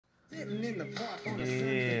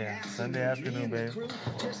Yeah, Sunday afternoon, baby.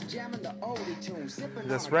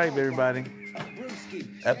 That's right, everybody.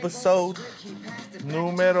 Episode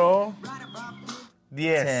Numero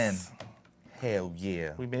 10. 10. Hell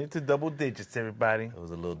yeah. We made it to double digits, everybody. It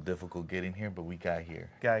was a little difficult getting here, but we got here.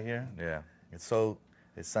 Got here. Yeah. It's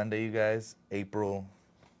Sunday, you guys. April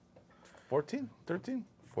 14? 13?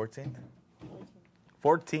 14th?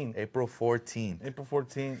 14. April 14th. April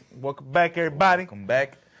 14. Welcome back, everybody. Come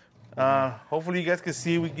back. Hopefully you guys can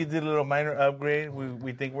see we did a little minor upgrade.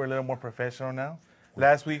 We think we're a little more professional now.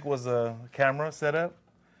 Last week was a camera setup.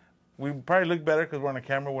 We probably look better because we're on a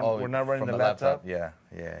camera. We're not running from the laptop. Yeah.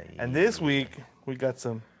 And this week we got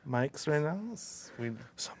some mics right now.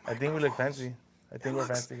 I think we look fancy. I think we're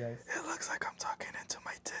fancy, guys. It looks like I'm talking into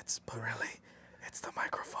my tits, but really, it's the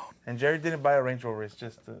microphone. And Jerry didn't buy a Range Rover. It's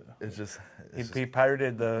just he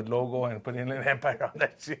pirated the logo and put Inland Empire on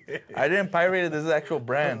that shit. I didn't pirate it. This is actual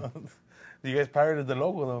brand. You guys pirated the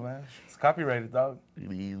logo though, man. It's copyrighted, dog.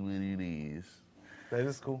 It is what it is. That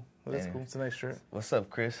is cool. That's cool. It's a nice shirt. What's up,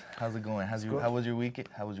 Chris? How's it going? How was your weekend?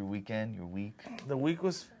 How was your weekend? Your week? The week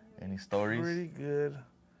was Any stories? pretty good.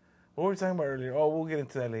 What were we talking about earlier? Oh, we'll get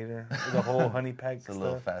into that later. The whole honey pack It's a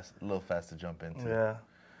stuff. little fast to jump into. Yeah.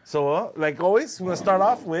 So, like always, we're gonna start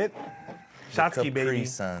off with Shotsky, Capri baby.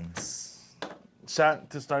 Suns. Shot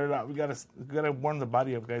to start it out. We gotta warm the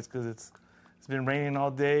body up, guys, because it's been raining all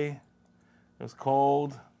day. It was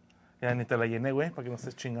cold. Ya ni te la llené, güey, para que no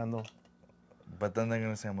estés chingando. But then they're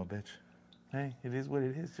gonna say I'm a bitch. Hey, it is what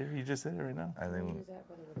it is, Jerry. You just said it right now. I think.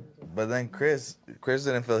 But then Chris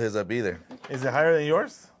didn't fill his up either. Is it higher than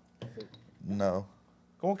yours? No.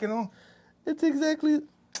 ¿Cómo que no? It's exactly.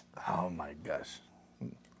 Oh my gosh.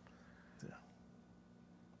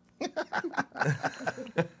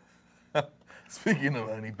 Speaking of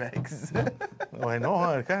honey bags. Oh, I know,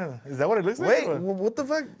 huh? Is that what it looks like? Wait, Or- what the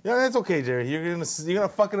fuck? Yeah, that's okay, Jerry. You're gonna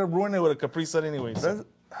fuck it up, ruin it with a Capri Sun anyway. So.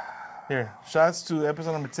 Here, shots to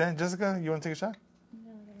episode number 10. Jessica, you want to take a shot?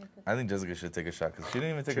 I think Jessica should take a shot because she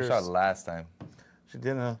didn't even take Cheers. a shot last time. She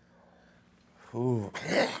did, huh? Ooh.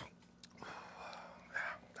 That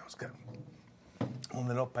was good. A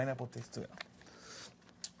little pineapple taste to it.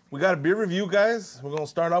 We got a beer review, guys. We're gonna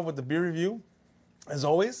start off with the beer review. As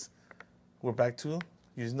always, we're back to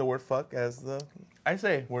using the word "fuck" as the I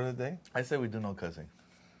say word of the day. we do no cussing.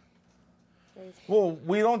 Well,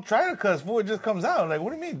 we don't try to cuss. Fool, it just comes out. Like,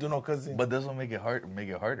 what do you mean, do no cussing? But this will make it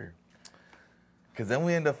harder. Because then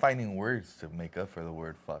we end up finding words to make up for the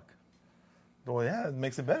word fuck. Well, yeah, it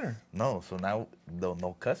makes it better. No, so now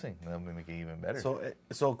no cussing. That'll make it even better.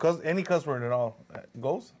 So any cuss word at all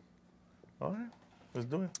goes. All right, let's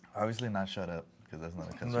do it. Obviously not shut up, because that's not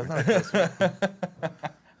a cuss That's word. not a cuss word.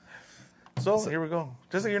 So here we go.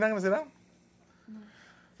 Jessica, you're not gonna sit down?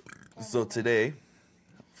 So today,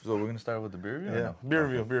 we're going to start with the beer review? or Yeah. no? Beer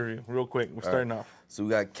review, real quick. We're starting off. So we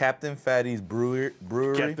got Captain Fatty's Brewery.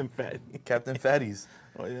 Captain Fatty. Captain Fatty's.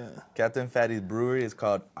 Oh yeah. Captain Fatty's Brewery is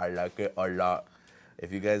called I Like It a Lot.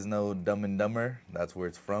 If you guys know Dumb and Dumber, that's where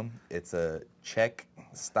it's from. It's a Czech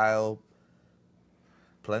style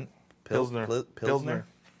Pilsner. Pilsner.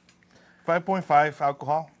 5.5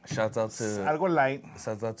 alcohol. Shouts out Algo light.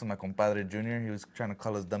 to my compadre Junior. He was trying to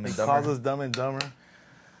call us Dumb and He Dumber. calls us Dumb and Dumber.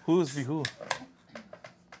 Who's be who?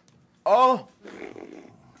 Oh!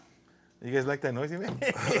 You guys like that noise?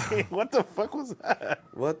 What the fuck was that?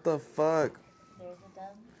 What the fuck? There's a dub.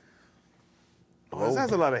 Oh, this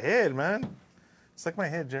has a lot of head, man. It's like my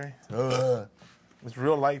head, Jerry. It's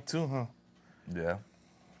real light too, huh? Yeah.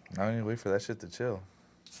 I don't need to wait for that shit to chill.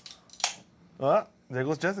 There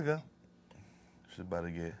goes Jessica. She's about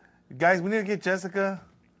to get Guys, we need to get Jessica.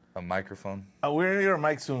 a microphone. We're gonna get her a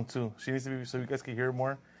mic soon too. She needs to be so you guys can hear her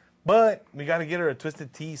more. But we gotta get her a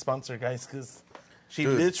Twisted Tea sponsor, guys, because she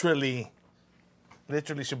Dude. literally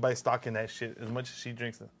should buy stock in that shit as much as she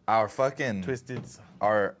drinks it. Our fucking Twisted.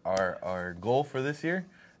 our goal for this year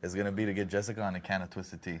is gonna be to get Jessica on a can of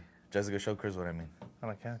Twisted Tea. Jessica, show Chris what I mean. I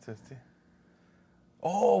don't can Twisted Tea.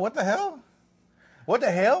 Oh, what the hell? What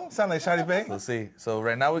the hell? Sound like Shotty Bay? Let's see. So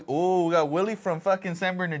right now we got Willie from fucking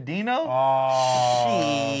San Bernardino.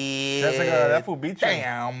 Oh, Shit. Jessica, that fool beat you.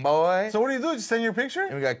 Damn, boy. So what do you do? Just send your and picture?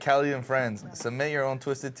 we got Callie and friends. Submit your own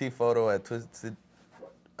Twisted Tea photo at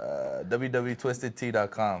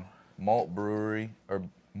www.twistedtea.com. Malt brewery or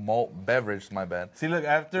malt beverage, my bad. See, look,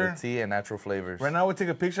 after With tea and natural flavors. right now we take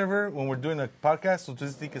a picture of her when we're doing a podcast, so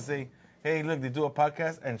Twisted Tea can say, "Hey, look, they do a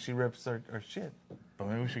podcast," and she reps her shit. But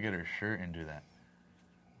maybe we should get her shirt and do that.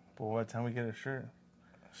 But what time we get her shirt?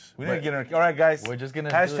 We But- need to get her. All right, guys. We're just gonna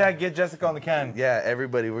do hashtag it. get Jessica on the can. Yeah,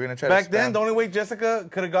 everybody, we're gonna try Back to then, spam- the only way Jessica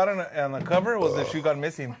could have got on the cover was if she got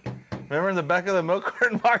missing. Remember in the back of the milk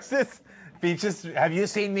carton boxes? Features, have you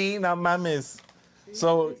seen me? No mames.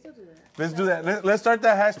 So let's do that. Let's start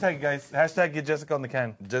that hashtag, guys. Hashtag get Jessica on the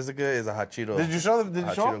can. Jessica is a hot Cheeto. Did you show them? Did you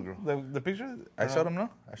Hot show Cheeto them the picture? I showed him, no?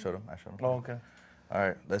 I showed him. Oh, okay. All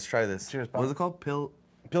right, let's try this. Cheers, pal. What is it called?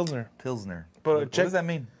 Pilsner. Pilsner. But What check- does that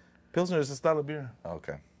mean? Pilsner is a style of beer.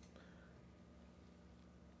 Okay.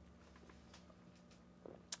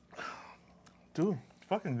 Dude, it's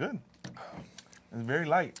fucking good. It's very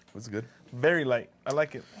light. What's good? Very light. I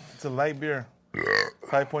like it. It's a light beer.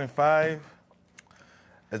 5.5.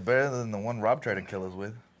 It's better than the one Rob tried to kill us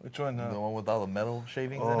with. Which one? The one with all the metal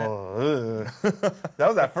shavings in it. Oh, ugh. That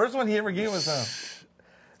was that first one he ever gave us, huh?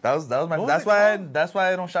 That was my. What was That's it why. called? That's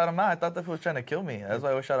why I don't shout him out. I thought that he was trying to kill me. That's why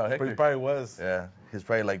I always shout out But he Hector. probably was. Yeah, he's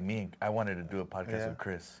probably like me. I wanted to do a podcast Yeah. with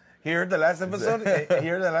Chris. He heard the last episode. He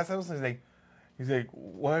heard the last episode. He's like,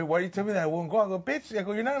 why do you tell me that I won't go? I go, bitch. I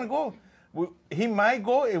go, you're not gonna go. He might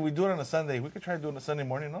go if we do it on a Sunday. We could try to do it on a Sunday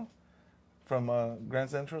morning, no? From Grand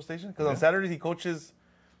Central Station. Because on Saturdays he coaches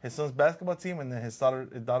his son's basketball team and then his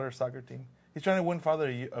daughter's soccer team. He's trying to win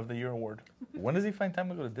Father of the Year award. When does he find time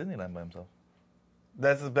to go to Disneyland by himself?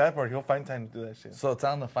 That's the bad part. He'll find time to do that shit. So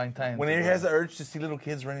tell him to find time. When to he go. has the urge to see little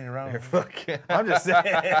kids running around. Fucking. I'm just saying.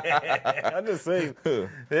 I'm just saying.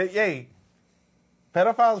 Hey,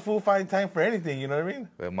 pedophiles fool find time for anything. You know what I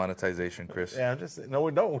mean? Monetization, Chris. Yeah, I'm just saying. No,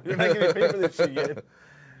 we don't. We're not getting paid for this shit yet.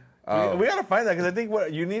 We gotta find that because I think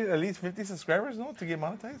you need at least 50 subscribers, no, to get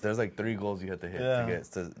monetized. There's like 3 goals you have to hit Yeah. to get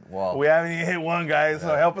to. Wow. We haven't even hit one, guys.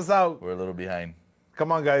 So help us out. We're a little behind.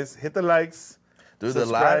 Come on, guys. Hit the likes. Dude,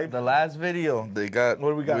 Subscribe. the last video they got.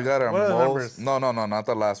 What do we got? We got our What are the most. numbers? No, not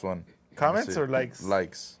the last one. Let me Comments see. or likes?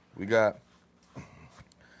 Likes. We got.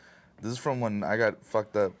 This is from when I got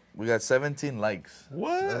fucked up. We got 17 likes.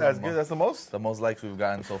 What? That's good. That's the most. The most likes we've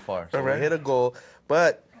gotten so far. So Alright. we hit a goal,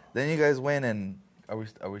 but then you guys went and are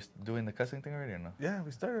we doing the cussing thing already or no? Yeah,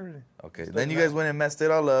 we started already. Okay. Then you guys went and messed it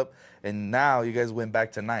all up, and now you guys went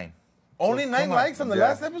back to 9. Only So, 9 come on. likes on the Yeah.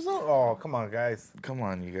 last episode? Oh, come on, guys. Come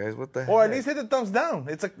on, you guys. What the Or heck? at least hit the thumbs down.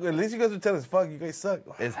 It's at least you guys would tell us, fuck, you guys suck.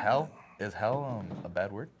 Is hell a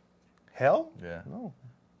bad word? Hell? Yeah. No.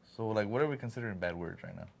 So like, what are we considering bad words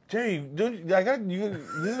right now? Jerry, dude, I got you.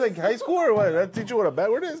 This is like high school or what? I teach you what a bad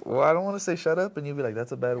word is? Well, I don't want to say shut up, and you'd be like,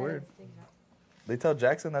 that's a bad word. They tell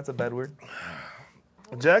Jackson that's a bad word.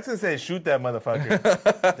 Jackson said, shoot that motherfucker.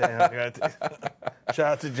 Damn, I got shout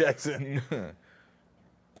out to Jackson.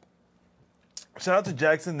 Shout out to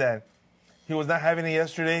Jackson that he was not having it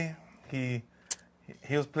yesterday. He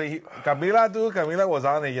was playing. Camila was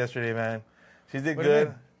on it yesterday, man. She did What do you good.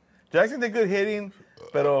 mean? Jackson did good hitting,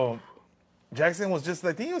 but Jackson was just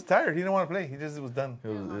like, I think he was tired. He didn't want to play. He just was done. It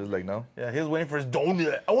was like, no. Yeah, he was waiting for his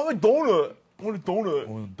donut. I want a donut. I want a donut. I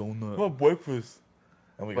Donut. want breakfast.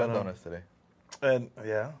 And we got But, donuts today. And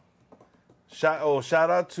yeah, shout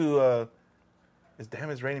out to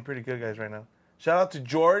it's raining pretty good, guys, right now. Shout out to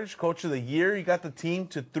George, coach of the year. He got the team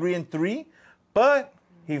to 3-3, but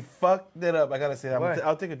he fucked it up. I gotta say that. Why?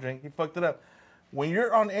 I'll take a drink. He fucked it up. When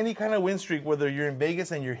you're on any kind of win streak, whether you're in Vegas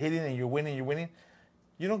and you're hitting and you're winning,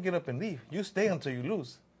 you don't get up and leave. You stay until you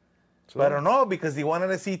lose. But I don't know, because he wanted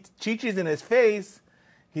to see Chi-Chi's in his face.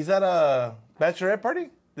 He's at a bachelorette party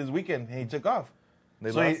this weekend, and he took off.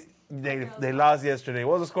 They So lost? they lost yesterday.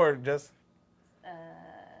 What was the score, Jess?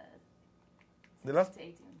 They lost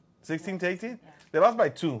 16 to 18. They lost by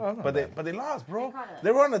 2, not but bad. they lost, bro.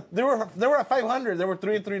 They caught up. They were at 500. They were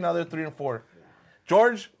 3-3. Now they're 3-4.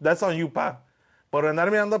 George, that's on you, pa. Por andar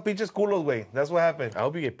mirando pinches culos, güey. That's what happened. I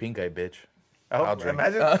hope you get pink eye, bitch. I hope, I'll drink.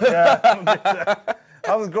 imagine. Yeah.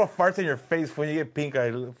 How this girl farts in your face when you get pink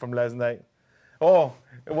eye from last night? Oh,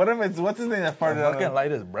 what's his name that farted The on fucking him?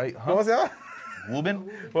 light is bright, huh? What was that? Ruben?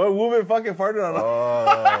 What woman fucking farted on him?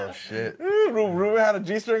 Oh, shit. Ruben had a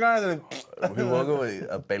G-string on and then We woke up with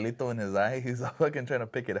a pelito in his eye. He's fucking trying to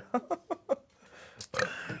pick it up.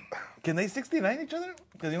 Can they 69 each other?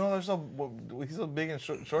 Because he's so big and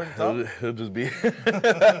short and tall. He'll just be.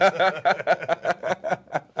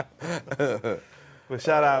 But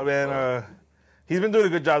shout out, man. He's been doing a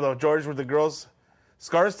good job though. George with the girls.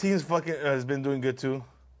 Scar's team's fucking has been doing good too.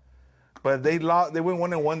 But they went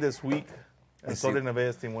 1-1 this week, and so see. did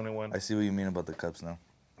Nevaeh's team 1-1. I see what you mean about the cups now.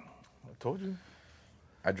 I told you.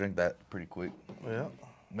 I drink that pretty quick. Yeah.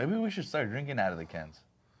 Maybe we should start drinking out of the cans.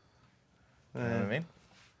 You know what I mean?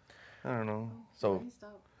 I don't know. So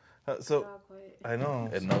So I know.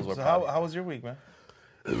 It knows what So product. how was your week, man?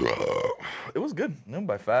 it was good. It went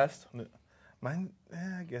by fast. Mine,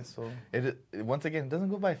 I guess so. It once again, it doesn't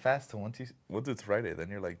go by fast till once it's Friday. Then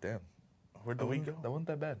you're like, damn, Where'd the week go? That wasn't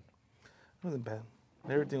that bad. It wasn't bad.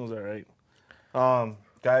 Everything was all right.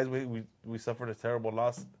 Guys, we suffered a terrible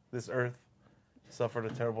loss this earth suffered a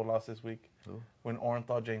terrible loss this week Who? when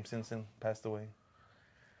Orenthal James Simpson passed away.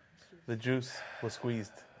 The juice was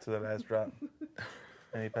squeezed to the last drop,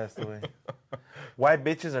 and he passed away. White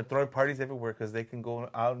bitches are throwing parties everywhere because they can go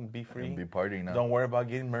out and be free. And be partying now. Don't worry about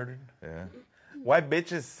getting murdered. Yeah. White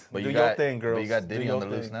bitches, But do you your got thing, girls. But you got Do Diddy your on the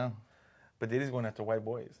loose thing. now. But Diddy's going after white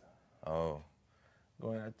boys. Oh,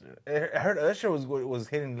 Going after. I heard Usher was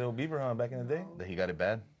hitting Lil Bieber back in the day. that he got it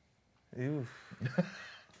bad. Oof.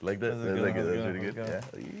 Like that. That was a good one, That's that was really good, good.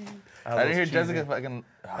 that was Yeah. I didn't hear cheesy. Jessica fucking.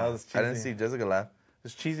 That was I didn't cheesy. see Jessica laugh.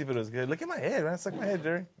 It's cheesy, but it was good. Look at my head, man. Suck my head,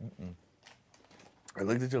 Jerry. I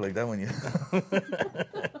looked at you like that when you.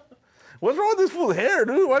 What's wrong with this fool's hair,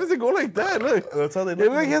 dude? Why does it go like that? Look. That's how they It look.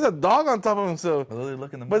 looks like he has a dog on top of himself. That's how they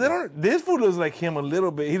look in the But they movie. don't. This fool looks like him a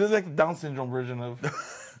little bit. He looks like the Down syndrome version of.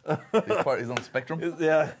 He's on the spectrum.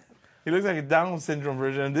 Yeah. He looks like a Down syndrome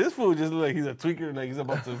version. And this fool just looks like he's a tweaker, like he's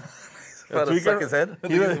about to. About to suck his head. He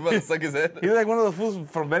He's look- about to suck his head. He's like one of the fools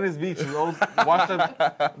from Venice Beach. Who's all washed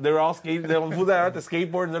up. They're all skating. They're the fools that are at the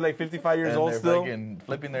skateboard and they're like 55 years And old they're still. fucking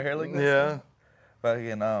flipping their hair like that. Yeah.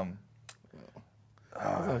 Fucking I'm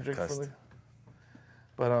gonna drink cussed. fully.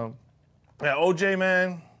 But yeah, OJ,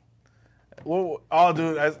 man. Well, oh,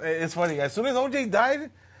 dude, it's funny. As soon as OJ died,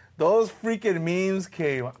 those freaking memes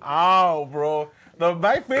came out, bro.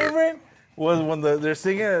 My favorite was when they're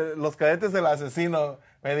singing Los Cadetes del Asesino.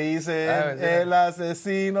 Me dicen el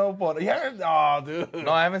asesino por... Yeah, oh, dude.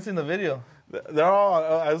 No, I haven't seen the video. They're all...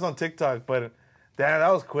 I was on TikTok, but damn, that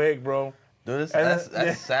was quick, bro. Dude, And that's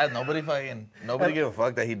yeah. sad. Nobody gave a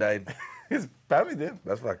fuck that he died. His family did.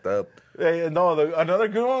 That's fucked up. Hey, no, another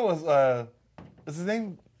good one was... what's his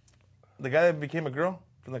name? The guy that became a girl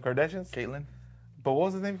from the Kardashians? Caitlyn. But what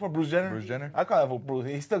was his name before? Bruce Jenner? Bruce Jenner. I call him Bruce.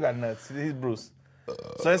 He still got nuts. He's Bruce.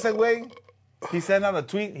 So ese güey, he sent out a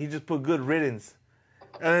tweet. He just put good riddance.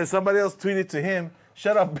 And then somebody else tweeted to him,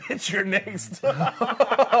 shut up, bitch, you're next.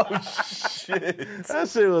 Oh, shit. That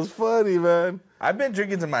shit was funny, man. I've been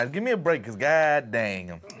drinking tonight. Give me a break, because god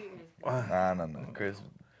dang. No, Chris.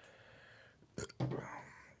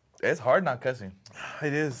 It's hard not cussing.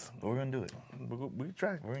 It is. But we're going to do it. We can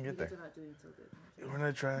try. We're going to get there. They're not doing so good. We're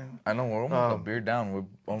going to try. I know, we're almost a beer down. We're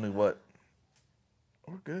only what?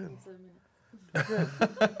 We're good. 7 minutes.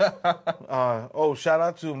 Shout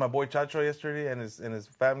out to my boy Chacho yesterday and his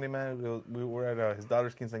family, man. We were at his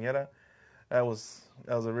daughter's quinceañera. That was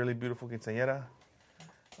a really beautiful quinceañera.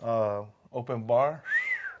 Open bar.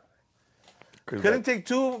 Couldn't take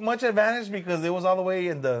too much advantage because it was all the way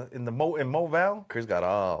in Moval. Chris got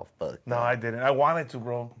all fucked. No, I didn't. I wanted to,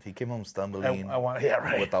 bro. He came home stumbling. I want. Yeah,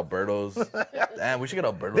 right. With Alberto's. Damn, we should get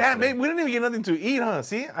Alberto's Damn, today. babe, we didn't even get nothing to eat, huh?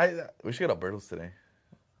 See, We should get Alberto's today.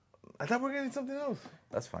 I thought we were getting something else.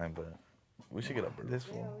 That's fine, but we should get Alberto's. This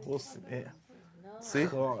one, we'll see. Yeah. See?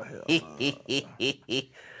 Oh, hell.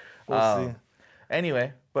 We'll see.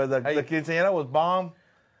 Anyway, But the quinceañera was bomb.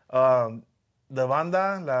 The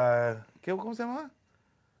banda, ¿cómo se llama?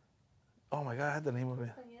 Oh my God, I had the name of it.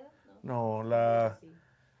 No,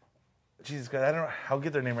 Jesus Christ, I don't know. I'll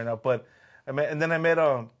get their name right now. But I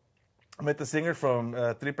met the singer from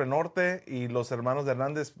Triple Norte y Los Hermanos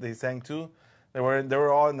Hernandez. They sang too. They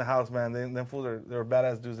were all in the house, man. Them fools they were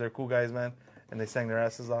badass dudes. They're cool guys, man. And they sang their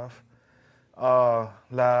asses off.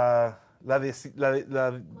 La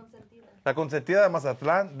Consentida de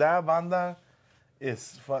Mazatlán, that banda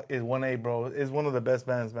is 1A, bro. It's one of the best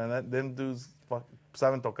bands, man. Them dudes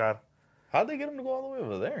saben tocar. how'd they get him to go all the way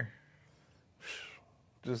over there?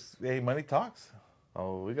 Just, hey, money talks.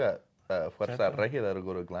 Oh, we got Fuerza Regia that'll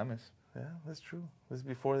go to Glamis. Yeah, that's true. This is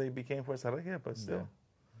before they became Fuerza Regia, but still. Yeah.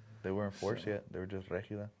 They weren't Force yet. They were just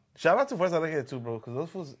Regida. Shout out to Fuerza Regia too, bro, because those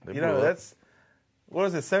fools, They you know, blew up. that's, what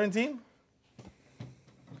is it, 17?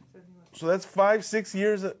 So that's 5-6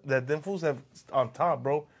 years that them fools have on top,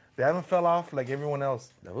 bro. They haven't fell off like everyone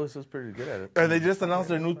else. That was just pretty good at it. And they just announced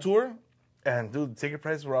their new tour, and dude, ticket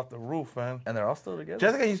prices were off the roof, man. And they're all still together.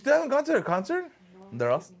 Jessica, you still haven't gone to their concert?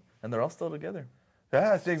 They're all still together.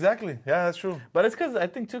 Yeah, exactly. Yeah, that's true. But it's because I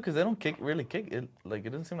think too, because they don't really kick it. Like it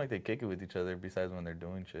doesn't seem like they kick it with each other. Besides when they're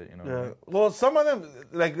doing shit, you know. What I Yeah. mean? Well, some of them,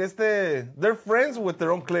 like they're friends with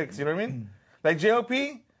their own cliques. You know what I mean? Like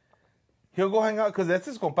JLP, he'll go hang out because that's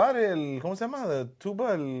his compadre. ¿Cómo se llama? The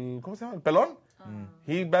tuba. ¿Cómo se llama? El pelón.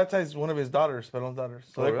 He baptized one of his daughters, Pelón's daughters.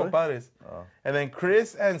 So Oh, they're really? compadres. Oh. And then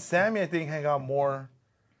Chris and Sammy, I think, hang out more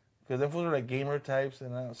because them fools are like gamer types.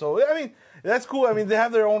 And so I mean, that's cool. I mean, they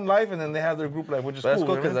have their own life and then they have their group life, which is But that's cool.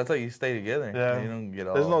 cool you know because what I mean? that's how you stay together. Yeah. You don't get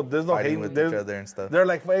all There's no fighting hate with there's- each other and stuff. They're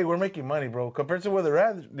like, hey, we're making money, bro. Compared to where they're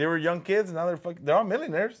at, they were young kids and now they're all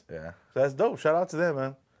millionaires. Yeah. So that's dope. Shout out to them,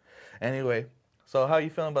 man. Anyway, so how you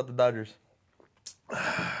feeling about the Dodgers?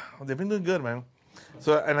 They've been doing good, man.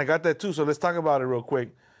 So, and I got that too. So let's talk about it real quick.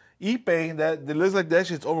 Ipe, that it looks like that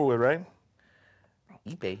shit's over with, right?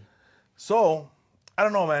 eBay. So, I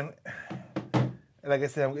don't know, man. Like I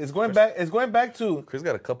said, it's going back. It's going back to. Chris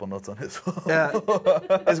got a couple notes on his phone. Yeah.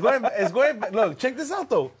 It's going. It's going. Look, check this out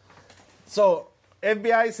though. So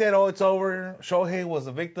FBI said, "Oh, it's over. Shohei was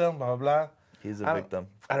a victim." Blah blah blah. He's a victim.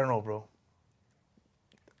 I don't know, bro.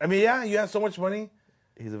 I mean, yeah, you have so much money,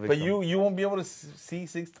 He's a victim. but you won't be able to see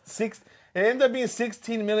six. It ended up being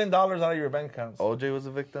 $16 million out of your bank accounts. OJ was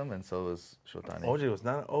a victim, and so was Shotani. OJ was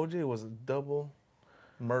not. OJ was a double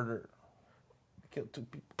murder. Killed 2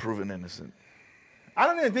 people. Proven innocent. I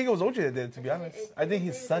don't even think it was OJ that did it, to be honest. I think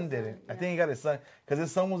his son did it. I think he got his son. Because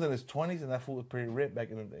his son was in his 20s, and that fool was pretty ripped back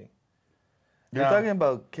in the day. You're Now, talking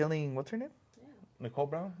about killing, what's her name? Nicole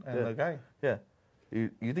Brown and Yeah. the guy. Yeah.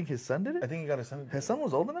 You think his son did I it? think he got his son. His son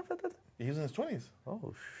was old enough at that time? He was in his 20s.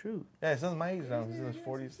 Oh, shoot. Yeah, his son's my age now. He's in his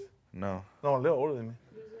 40s. No. No, a little older than me.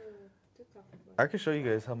 I can show you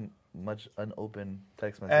guys how much unopened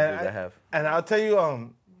text messages I have. And I'll tell you,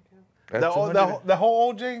 That's the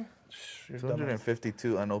whole OJ, you're dumb.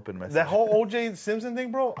 252 unopened messages. That whole OJ Simpson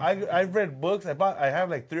thing, bro. I've read books. I have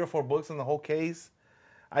like 3 or 4 books on the whole case.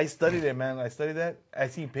 I studied it, man. I studied that. I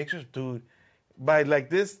seen pictures, dude. By like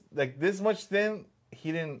this much thin,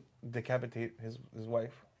 he didn't decapitate his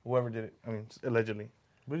wife. Whoever did it. I mean, allegedly.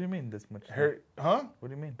 What do you mean this much? Huh? What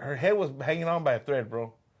do you mean? Her head was hanging on by a thread,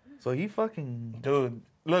 bro. So he fucking... Dude,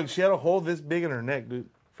 look, she had a hole this big in her neck, dude.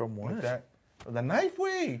 From what? Like that. The knife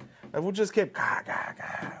way. I would just kept.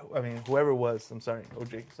 I mean, whoever it was. I'm sorry,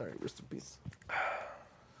 OJ. Sorry, rest in peace.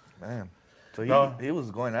 Man. So No. he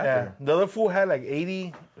was going after Yeah, her. the other fool had like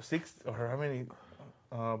 86 or how many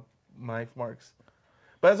knife marks.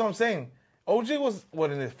 But that's what I'm saying. OJ was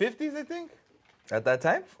what in his 50s, I think, At that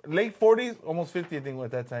time? late 40s, almost 50, I think,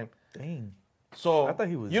 at that time. Dang. So I thought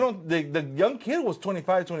he was- You don't. The young kid was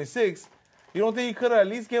 25, 26. You don't think he could have at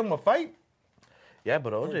least give him a fight? Yeah,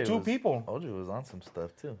 but OJ Two was... people. OJ was on some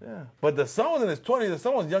stuff, too. Yeah. But the son was in his 20s. The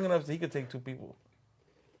son was young enough that he could take 2 people.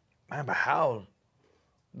 Man, but how?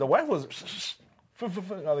 The wife was.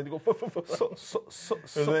 I'll let you go. But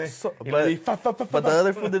the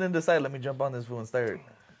other fool didn't decide, let me jump on this fool and start.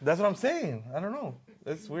 That's what I'm saying. I don't know.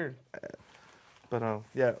 That's weird. But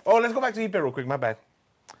yeah. Oh, let's go back to Ipe real quick. My bad.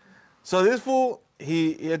 So this fool, I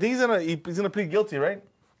think he's gonna plead guilty, right?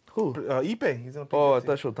 Who? Ipe. He's gonna plead Oh, I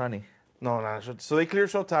guilty. thought Shotani. No. So they cleared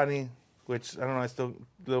Shotani, which I don't know. I still,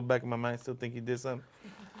 a little back in my mind, I still think he did something.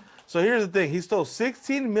 So here's the thing. He stole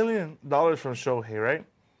 $16 million from Shohei, right?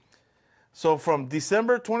 So from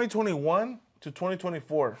December 2021 to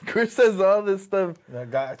 2024. Chris says all this stuff. I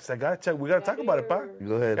gotta check. We gotta talk about it, pa.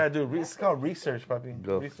 Go ahead. Gotta do. It's called research, papi.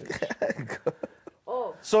 Go. Research.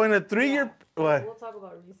 Oh, So in a 3-year, what? we'll talk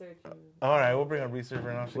about research. All right, we'll bring up research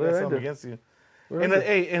right now. She What got did I something do? against you. What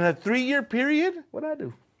In a 3-year period, What'd I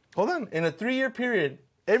do? hold on. In a 3-year period,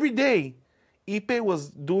 every day, Ipe was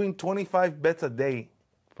doing 25 bets a day.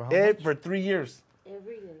 For how much? For 3 years.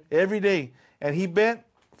 Every day. Every day. And he bet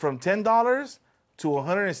from $10 to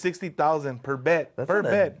 $160,000 per bet. Per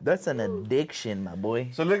bet. That's an addiction, my boy.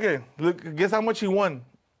 So look, guess how much he won.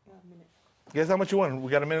 A minute. Guess how much he won. We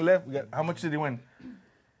got a minute left. How much did he win?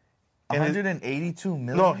 182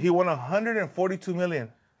 million? No, he won 142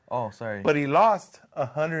 million. Oh, sorry. But he lost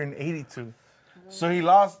 182. So he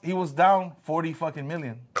was down 40 fucking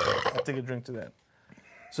million. I'll take a drink to that.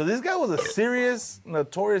 So this guy was a serious,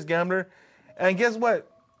 notorious gambler. And guess what?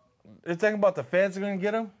 They're talking about the feds are going to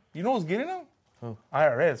get him. You know who's getting him? Who?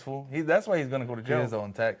 IRS, fool. That's why he's going to go to He jail. has his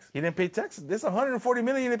own tax. He didn't pay taxes. This 140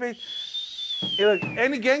 million he didn't pay. Hey, look,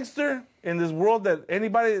 any gangster in this world that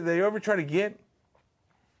anybody that you ever try to get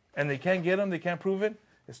and they can't get him, they can't prove it.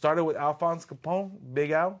 It started with Alphonse Capone,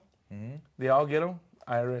 Big Al. They all get him.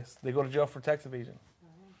 IRS. They go to jail for tax evasion.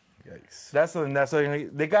 Yikes. That's something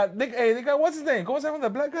they got what's his name? What's that one? The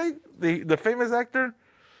black guy, the famous actor.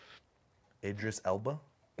 Idris Elba?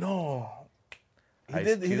 No, he Ice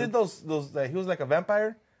did Cube? those. He was like a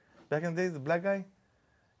vampire back in the days. The black guy.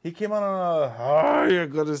 He came out on a. You're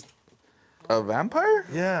gonna. A vampire?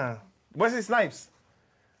 Yeah. Wesley Snipes.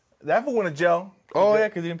 That fool went to jail. Oh, yeah,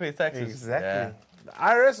 because he didn't pay taxes. Exactly. The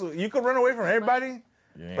IRS, you could run away from everybody,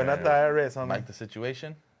 Yeah. but not the IRS, homie. Like the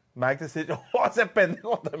situation? Mike the City. Oh, ese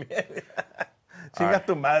pendejo también. Chinga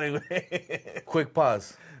tu madre, güey. Quick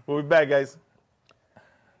pause. We'll be back, guys.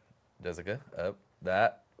 Jessica, up,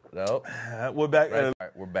 that, no. We're back. Right, all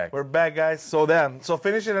right, we're back. We're back, guys. So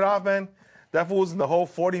finishing it off, man. That fool was in the whole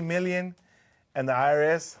 40 million, and the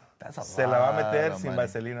IRS That's a se la va a lot meter of sin money.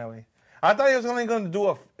 vaselina, güey. I thought he was only going to do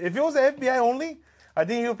if it was the FBI only, I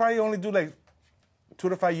think he would probably only do like 2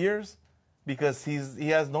 to 5 years, because he's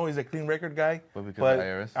a clean record guy. But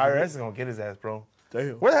because the IRS is gonna get his ass, bro.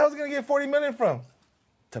 Damn. Where the hell is he gonna get 40 million from?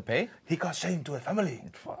 To pay? He caused shame to a family.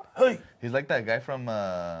 Hey. He's like that guy from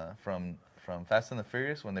Fast and the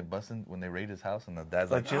Furious when they raid his house and the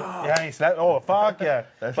dad's like, Yeah, he slapped. Oh, fuck yeah.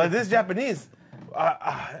 That's But it. this Japanese,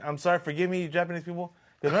 I'm sorry, forgive me, you Japanese people.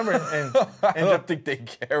 'Cause remember, I don't think they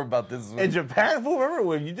care about this. in Japan, fool, remember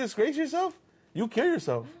when you disgrace yourself, you kill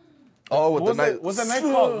yourself. Oh, with What's the knife. what's that knife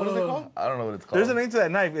called? What is it called? I don't know what it's called. There's a name to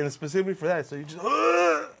that knife, and it's specifically for that. So you just,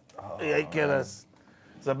 yeah, he killed us.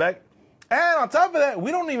 So back, and on top of that,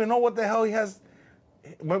 we don't even know what the hell he has.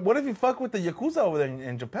 What if you fuck with the Yakuza over there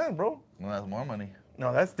in Japan, bro? Well, that's more money.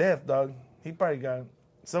 No, that's death, dog. He probably got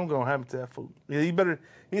something gonna happen to that fool. Yeah, he better.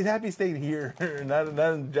 He's happy staying here, not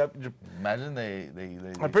in Japan. Imagine they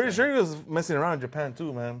I'm pretty sure he was messing around in Japan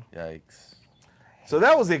too, man. Yikes. So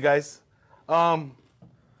that was it, guys.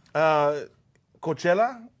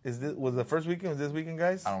 Coachella was the first weekend. Was this weekend,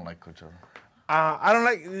 guys? I don't like Coachella. I don't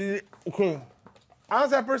like. Okay, I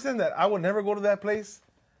was that person that I would never go to that place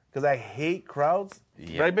because I hate crowds.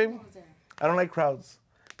 Yeah. Right, baby? I don't like crowds.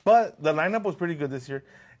 But the lineup was pretty good this year.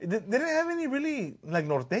 They didn't have any really like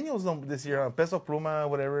norteños this year. Peso Pluma,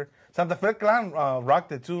 whatever. Santa Fe Clan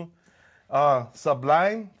rocked it too.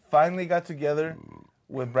 Sublime finally got together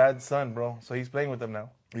with Brad's son, bro. So he's playing with them now.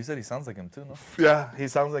 You said he sounds like him too, no? Yeah, he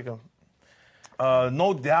sounds like him.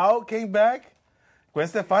 No Doubt came back. Gwen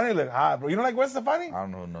Stefani look hot, bro. You don't like Gwen Stefani? I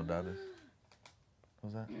don't know who No Doubt is.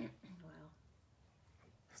 Who's that?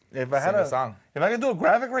 If I Sing had a song. if I could do a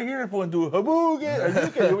graphic right here and do a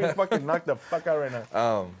haboogie, you would fucking knock the fuck out right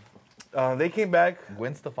now. They came back.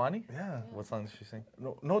 Gwen Stefani? Yeah, What song did she sing?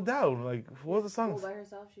 no doubt. Like, what was the Well, songs? by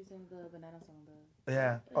herself, she sang the banana song.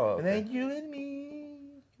 Yeah. Oh, And okay. then you and me,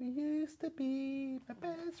 we used to be my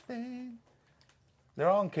best friend. They're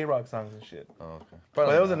all in K-Rock songs and shit. Oh, okay.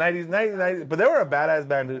 But it was the 90s, but they were a badass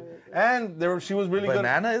band, dude. And she was really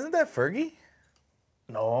Banana? Isn't that Fergie? good.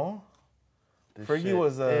 No. This Fergie shit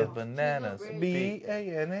was, is bananas.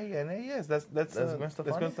 Bananas. Yes, that's Gwen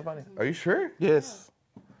Stefani? Gwen Stefani. Are you sure? Yes.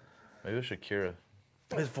 Maybe it was Shakira.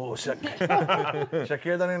 It's full of Shakira.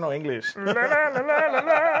 Shakira doesn't even know English.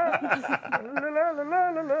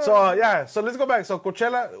 So, yeah, so let's go back. So,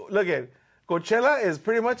 Coachella, Coachella is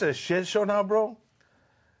pretty much a shit show now, bro.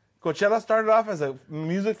 Coachella started off as a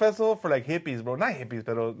music festival for like hippies, bro. Not hippies,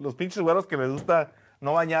 pero los pinches güeros que les gusta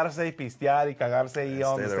no bañarse y pistear y cagarse y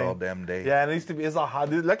all Stay this there thing. all damn day. Yeah, and it's all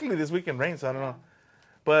hot. Luckily, this weekend rained, so I don't know.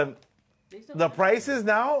 But the prices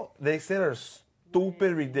now, they said are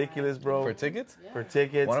stupid ridiculous, bro. For tickets? For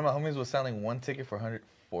tickets. One of my homies was selling one ticket for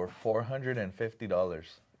 $450.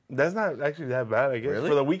 That's not actually that bad, I guess. Really?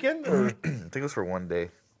 For the weekend? Or? I think it was for one day.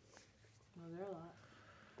 No, they're a lot.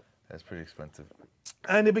 That's pretty expensive.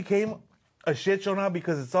 And it became a shit show now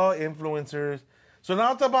because it's all influencers. So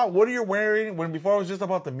now it's about what are you wearing when before it was just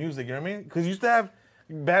about the music, you know what I mean? Because you used to have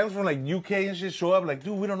bands from like UK and shit show up like,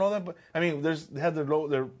 dude, we don't know that. But I mean, they have their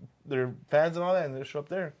fans and all that and they show up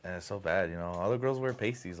there. And it's so bad, you know. All the girls wear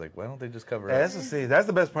pasties. Like, why don't they just cover Yeah, up? that's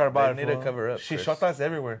the best part about They it. need to fool. cover up, She Chris. shotas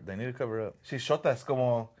everywhere. They need to cover up. She shotas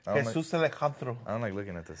como I don't Jesus Alejandro. I don't like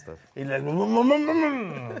looking at this stuff. Y like,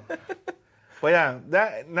 but yeah,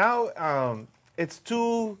 that now it's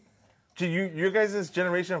too. You guys'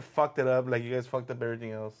 generation fucked it up. Like you guys fucked up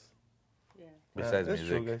everything else. Yeah. Besides that's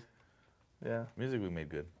music. true, guys. Yeah, Music we made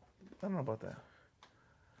good. I don't know about that.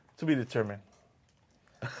 To be determined.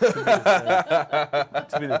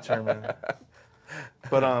 to be determined.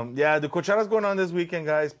 But yeah, the Coachella's going on this weekend,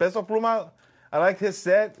 guys. Peso Pluma, I like his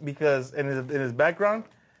set because in his background,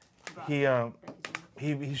 he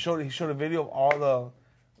showed a video of all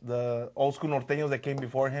the old school norteños that came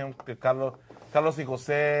before him, Carlos y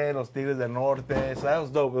José, Los Tigres del Norte. So that was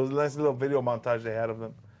dope. It was a nice little video montage they had of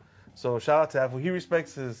them. So shout out to Afro. He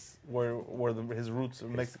respects his roots,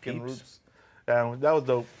 Mexican peeps. roots. Yeah, that was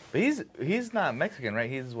dope. But he's not Mexican, right?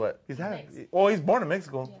 He's what? He's half. Mixed. Oh, he's born in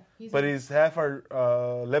Mexico, Yeah, but he's half our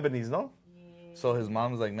Lebanese, no? So his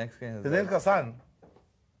mom's like Mexican. His name's Hassan.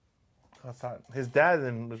 Hassan. His dad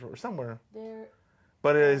was somewhere, They're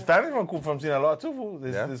but his family's from Sinaloa too. Fool.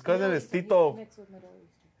 Yeah? His cousin is he's Tito. mixed with Middle Eastern.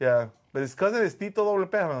 Yeah, but his cousin is Tito Doble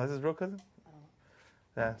P. That's his real cousin.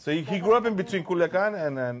 Yeah, so he grew up in between Culiacan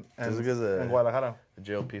and Just because of- Guadalajara. A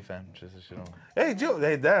JLP fan. Just so you know. Hey,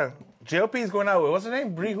 Dad. JLP is going out with, what's her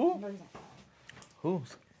name? Bree who? Who?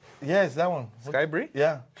 Yes, that one. Sky Bree?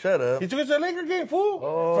 Yeah. Shut up. He took us to a Laker game, fool.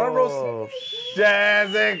 Oh. Front row.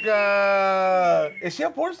 Jessica. Is she a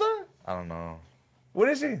porn star? I don't know. What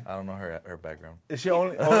is she? I don't know her background. Is she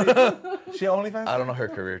only she OnlyFans? I don't know her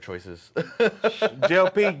career choices.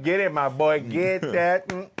 JLP, get it, my boy. Get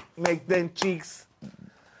that. Make them cheeks.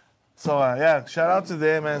 So yeah, shout out to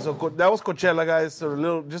them, man. So that was Coachella, guys.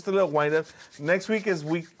 So just a little wind up. Next week is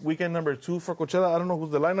weekend number 2 for Coachella. I don't know who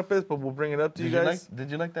the lineup is, but we'll bring it up to you guys. Did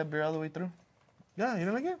you like that beer all the way through? Yeah, you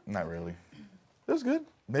didn't like it? Not really. It was good.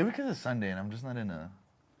 Maybe because it's Sunday and I'm just not in a.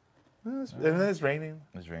 And then it's raining.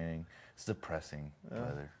 It's raining. It's depressing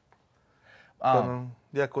weather. But,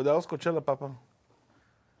 yeah, that was Coachella, Papa.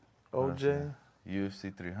 What else OJ.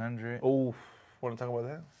 UFC 300. Oh, want to talk about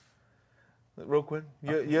that? Real quick.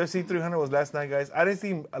 UFC 300 was last night, guys. I didn't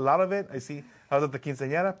see a lot of it. I was at the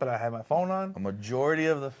quinceañera, but I had my phone on. A majority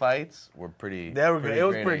of the fights were pretty. They were great. It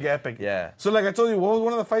was pretty epic. Yeah. So, like I told you, what was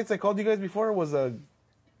one of the fights I called you guys before? Was Cody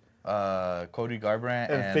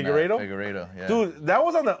Garbrandt and Figueiredo? Figueiredo, yeah. Dude, that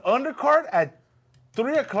was on the undercard at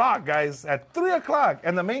 3 o'clock, guys. At 3 o'clock,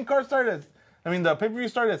 and the main card started. The pay-per-view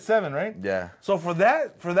started at 7, right? Yeah. So for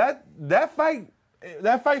that fight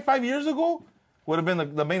 5 years ago would have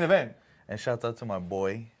been the main event. And shout out to my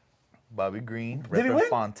boy, Bobby Green. Did he repping win?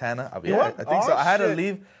 Fontana. He won? I think so. Oh, I had to shit.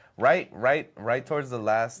 leave right towards the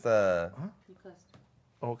last. You cussed.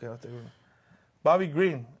 Okay, I'll take it. Bobby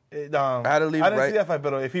Green. I had to leave I didn't right- see that fight,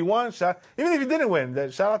 but if he won, even if he didn't win,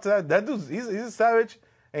 shout out to that. That dude's he's a savage,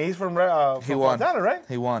 and he's from He won. Fontana, right?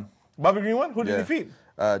 He won. Bobby Green won. Who did he defeat?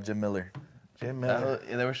 Jim Miller. Jim Miller.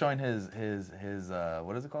 They were showing his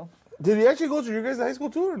what is it called? Did he actually go to your guys' high school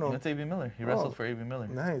too, or no? That's A.B. Miller. He wrestled for A.B. Miller.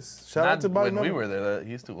 Nice. Shout Not out to Bobby when Miller. we were there. He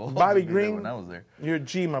used to. Bobby be there Green. when I was there. You're a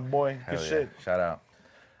G, my boy. Good Hell yeah. shit. Shout out.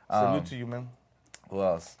 Salute to you, man. Who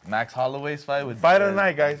else? Max Holloway's fight with Fight of the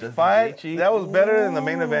night, guys. Justin Fight. Gaethje. That was better than the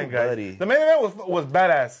main event, guys. Buddy. The main event was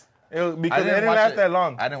badass. It was, because it didn't watch last it. that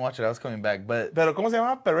long. I didn't watch it. I was coming back, but Pero ¿cómo se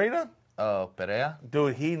llama? Pereira? Perea.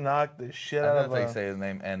 Dude, he knocked the shit I out don't of know if I say his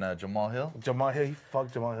name. And Jamal Hill. Jamal Hill. He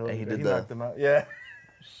fucked Jamal Hill. And he did knocked him out. Yeah.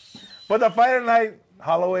 But the fight of the night,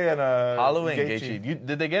 Holloway and Holloway and Gaethje.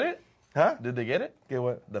 Did they get it? Huh? Did they get it? Get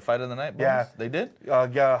what? The fight of the night? Yeah. bonus? They did?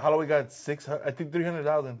 Yeah, Holloway got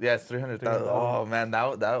 300,000. Yeah, it's 300,000. Oh, man,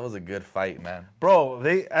 that was a good fight, man. Bro,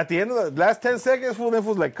 they at the end of the last 10 seconds, fool, them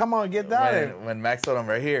fools like, come on, get down. And When Max told him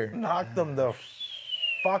right here. knocked them the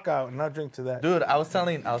fuck out and not drink to that. Dude, I was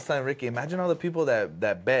telling Ricky, imagine all the people that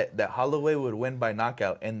bet that Holloway would win by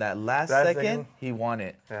knockout. In that last That second, second? he won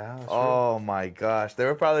it. Yeah, that's Oh, my gosh. They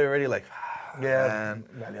were probably already like, Yeah. man.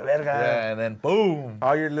 Valió verga. Yeah, and then boom.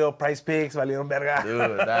 All your little price picks, valieron verga.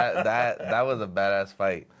 Dude, that was a badass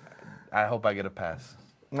fight. I hope I get a pass.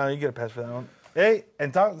 No, you get a pass for that one. Hey,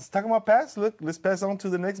 and let's talk about pass. Look, let's pass on to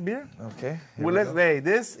the next beer. Okay. Hey,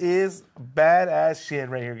 this is badass shit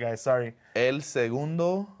right here, guys. Sorry. El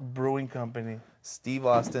Segundo, Brewing Company. Steve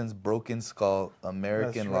Austin's Broken Skull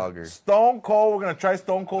American That's right. Lager. Stone Cold. We're going to try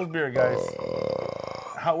Stone Cold's beer, guys.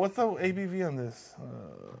 What's the ABV on this?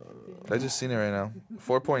 I just seen it right now.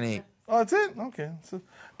 4.8. Oh, that's it? Okay. So,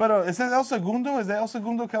 but it says El Segundo. Is that El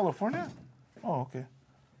Segundo, California? Oh, okay.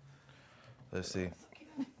 Let's see.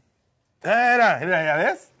 Mira, ya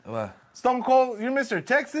ves? What? Stone Cold, you're Mr.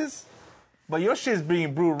 Texas, but your shit's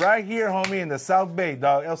being brewed right here, homie, in the South Bay,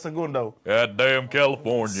 dog, El Segundo. Goddamn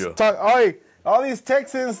California. All these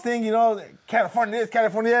Texans think, California this,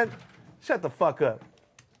 California that. Shut the fuck up.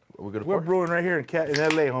 We're good to We're pour? brewing right here in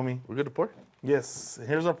LA, homie. We're good to pour? Yes,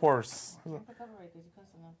 here's our pours. Put the cover right there. You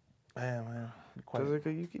cussed enough. Man. Be quiet.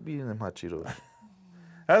 Because you keep eating them hot Cheetos.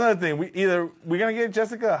 That's another thing. We're gonna get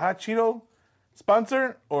Jessica a hot Cheeto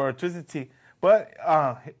sponsor or a Twisted Tea. But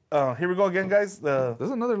here we go again, guys.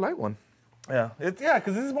 There's another light one. Because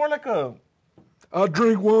this is more like I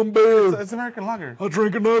drink one beer. it's American lager. I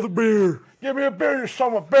drink another beer. Give me a beer, you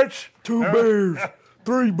son of a bitch. 2 beers.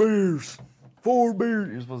 3 beers. 4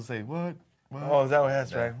 beers. You're supposed to say, what? Oh, is that what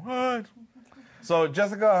that's right? What? So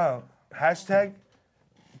Jessica, hashtag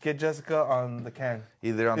get Jessica on the can.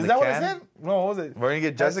 Either on Is the that can. what it said? No, what was it? We're going to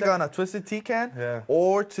get Jessica Hashtag- on a Twisted Tea can. Yeah.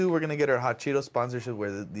 Or 2, we're going to get her hot Cheeto sponsorship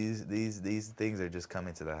where these things are just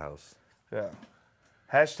coming to the house. Yeah.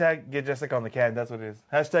 Hashtag get Jessica on the can. That's what it is.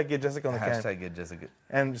 Hashtag get Jessica on the can. Hashtag get Jessica.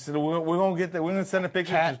 And so we're gonna get that. We're gonna send a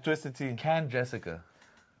picture Can- to Twisted Tea. Can Jessica.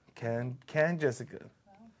 Can Jessica?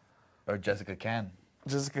 Or Jessica can.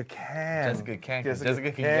 Jessica can. Jessica can.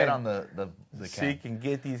 Jessica can get on the She can. can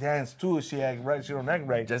get these hands too. She act right. She don't act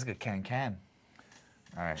right. Jessica can.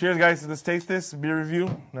 All right. Cheers, guys. Let's taste this beer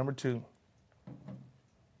review number 2.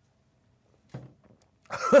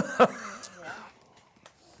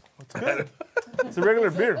 It's good. It's a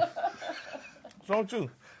regular beer. What's wrong with you?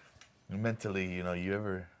 Mentally, you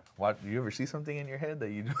ever see something in your head that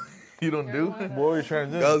you don't do? What are you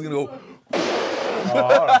trying to do? I was gonna go.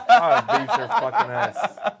 I'll beat your fucking ass.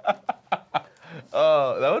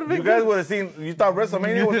 Oh, that would have been You guys good. would have seen. You thought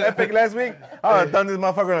WrestleMania was epic last week? I would have done this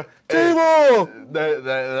motherfucker. Table.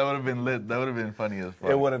 That would have been lit. That would have been funny as fuck.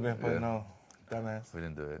 It would have been, but Yeah. no, dumbass. We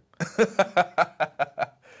didn't do it.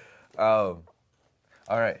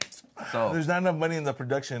 All right. So There's not enough money in the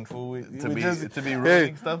production for to be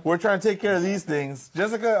ruining stuff. We're trying to take care of these things.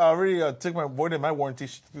 Jessica already took my warranty.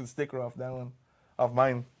 She took the sticker off that one, off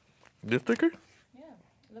mine. Your sticker? Yeah,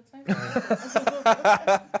 it looks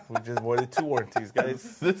nice. We just voided 2 warranties,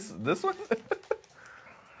 guys. This one?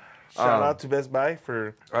 Shout out to Best Buy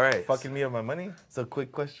for All right. fucking me of my money. So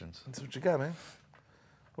quick questions. That's what you got, man.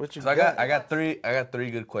 What you So got? I got 3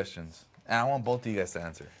 good questions, and I want both of you guys to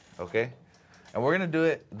answer. Okay? And we're gonna do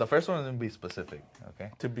it. The first one is gonna be specific. Okay?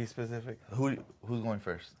 To be specific. Who's going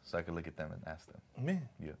first, so I can look at them and ask them. Me.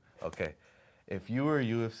 You. Okay. If you were a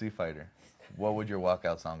UFC fighter, what would your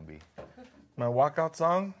walkout song be? My walkout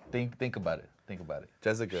song? Think about it. Think about it.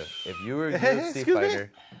 Jessica, if you were a Hey, UFC excuse me?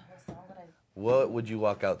 fighter, What song would I? what would you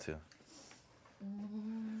walk out to?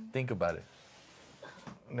 Think about it.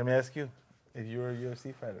 Let me ask you. If you were a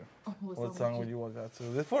UFC fighter, what song would you walk out to?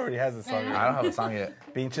 This already has a song. I don't have a song yet.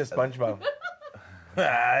 Pinche SpongeBob.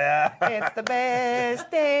 It's the best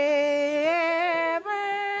day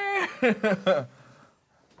ever.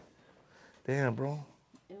 Damn, bro.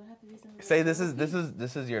 It would have to be something. Say this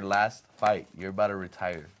is your last fight. You're about to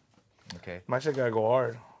retire. Okay. My shit gotta go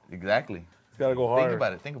hard. Exactly. It's gotta go hard. Think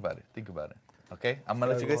about it. Think about it. Think about it. Okay. I'm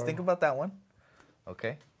gonna let you Gotta go guys think hard. about that one.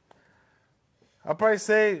 Okay. I'll probably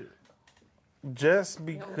say just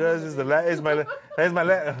because it's the last. It's my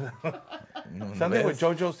last. Something with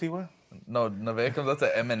JoJo Siwa. No, Nevaeh comes out to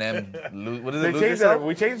Eminem. What is They it? Lose changed it. yourself?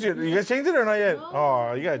 We changed it. You guys changed it or not yet? No.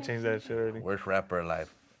 Oh, you gotta change that shit already. Worst rapper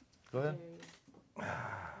alive. Go ahead.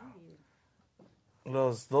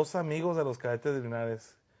 Los amigos de los cadetes de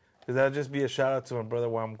Linares. Because that'll just be a shout out to my brother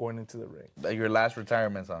while I'm going into the ring. Like your last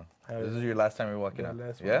retirement song. Hell This yeah. is your last time you're walking My out.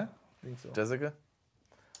 last one. Yeah? I think so. Jessica?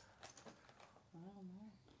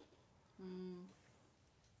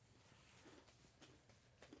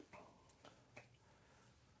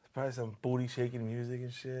 Probably some booty shaking music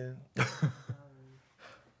and shit. Probably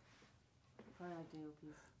like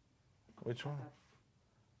JOP's. Which one?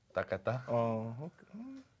 Takata. Oh,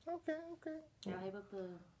 okay. Yeah, hype up the.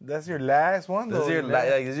 That's your last one, This though. is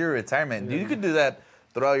this is your retirement. You could do that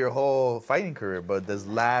throughout your whole fighting career, but this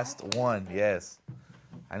last one, yes.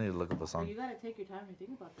 I need to look up a But song. you gotta take your time to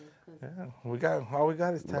think about this, cause Yeah, all we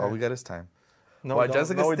got is time. All we got is time. No, While don't.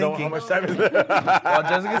 Jessica's No, we don't. How thinking- much time is there? While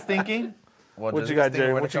Jessica's thinking, What you got, Jerry?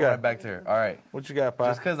 We're gonna What you come got? right back to her. All right. What you got, Pa?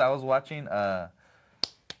 Just because I was watching,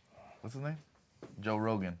 what's his name? Joe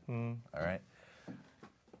Rogan. All right.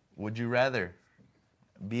 Would you rather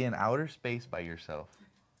be in outer space by yourself,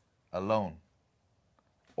 alone,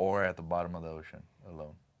 or at the bottom of the ocean,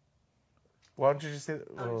 alone? Why don't you just say...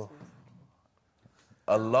 outer Oh. space.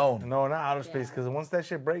 Alone. No, not outer space, because once that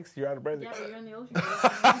shit breaks, you're out of breath. Yeah, but you're in the ocean. Bro.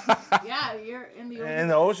 Yeah, you're in the ocean. In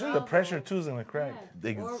the ocean, the yourself, pressure bro. too is gonna crack.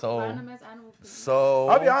 Yeah. Or So- randomest animal could be- So.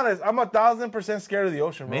 I'll be honest, I'm 1,000% scared of the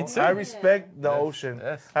ocean, bro. Me too. I respect the Yes, ocean.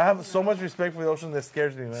 yes. I have so much respect for the ocean that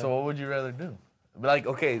scares me, man. So what would you rather do? Like,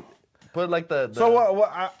 okay, put like the So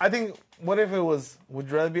what I think, what if it was, would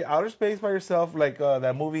you rather be outer space by yourself, like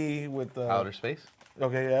that movie with the... outer space.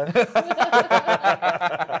 Okay, yeah.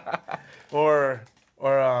 or,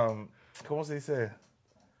 ¿cómo se dice?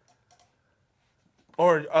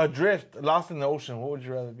 Or adrift, lost in the ocean. What would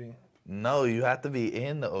you rather be? No, you have to be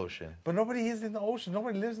in the ocean. But nobody is in the ocean.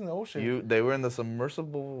 Nobody lives in the ocean. They were in the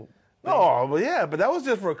submersible. No, but yeah, but that was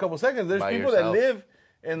just for a couple seconds. There's By people yourself. that live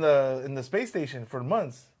in the space station for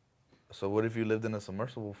months. So what if you lived in a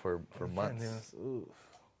submersible for months? Oof.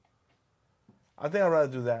 I think I'd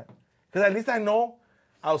rather do that because at least I know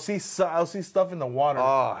I'll see stuff in the water.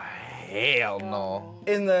 Oh hell no!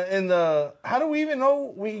 In the how do we even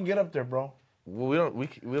know we can get up there, bro? Well, we don't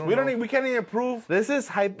know. We can't even prove. This is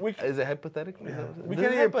is it hypothetically? Is that what it is? We This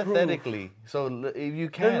can't is even prove. hypothetically. So if you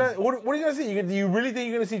There's can. not- what are you gonna see? Do you really think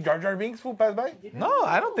you're gonna see Jar Jar Binks fool pass by? No,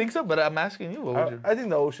 I don't think so. But I'm asking you. What would you? I think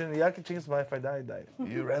the ocean. Yeah, I can change my if I die.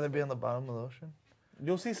 You'd rather be on the bottom of the ocean?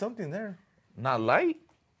 You'll see something there, Not light.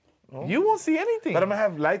 No. You won't see anything. but I'm gonna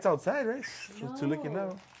have lights outside, right? To looking No.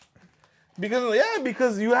 out.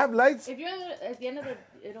 Because you have lights. If you're at the end of it,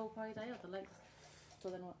 it'll probably die out the lights. So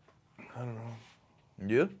then what? I don't know.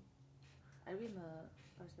 You? I'd be in the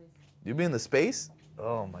outer space. You be in the space?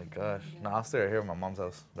 Oh my gosh. No, I'll stay right here at my mom's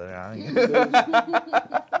house. But I ain't.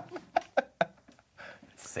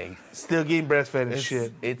 It's safe. Still getting breastfed and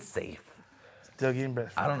shit. It's safe. Still getting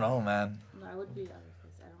breastfed. I don't know, man. No, I would be outer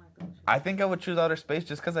space. I don't like the ocean. I think I would choose outer space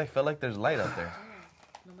just because I feel like there's light out there.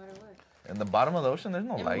 No matter what. In the bottom of the ocean, there's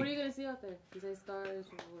no And what are light. you gonna see out there? Besides stars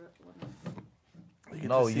or what? You get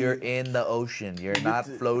No, to see- you're in the ocean. You're get not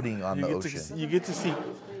to- floating on you the get to ocean. see- You get to see.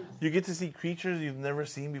 You get to see creatures you've never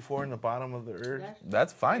seen before in the bottom of the earth.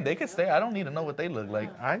 That's fine. They can stay. I don't need to know what they look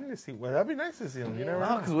like. I need to see. Well, that'd be nice to see them. You never No,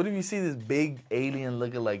 know. because what if you see this big alien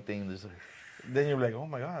looking-like thing? Just like, Then you're like, oh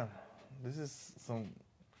my god, this is some.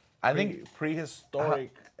 I think,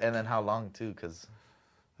 prehistoric. and then how long too? Because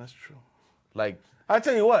That's true. like, I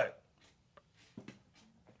tell you what.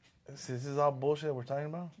 This is all bullshit we're talking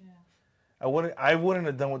about. Yeah. I wouldn't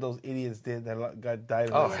have done what those idiots did that got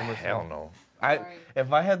died. oh of summer hell storm. no. Sorry.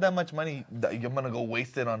 If I had that much money, I'm gonna go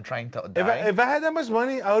waste it on trying to If die. if I had that much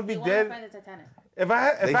money, I would be They want to dead. find the Titanic. If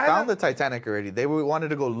I They had found that, the Titanic already. They wanted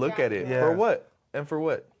to go look Yeah. at it. Yeah. For what? And for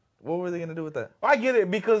what? What were they gonna do with that? I get it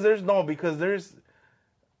because there's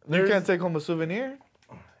You can't take home a souvenir.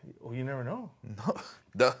 well, you never know. No.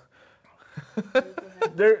 Duh.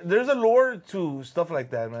 There's a lure to stuff like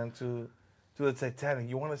that, man. To the Titanic,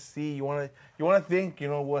 you want to see, you want to think,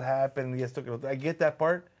 what happened. Yes, I get that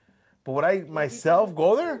part, but would I myself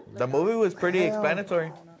go there? The movie was pretty Hell.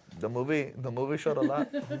 explanatory. The movie showed a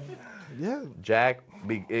lot. Yeah.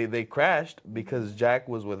 They crashed because Jack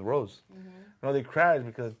was with Rose. No, they crashed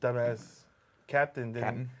because dumbass captain didn't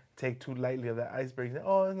Captain. take too lightly of that iceberg. He said,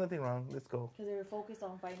 oh, there's nothing wrong. Let's go. Because they were focused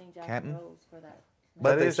on finding Jack Captain? and Rose for that.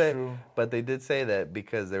 But That they is say, true. but they did say that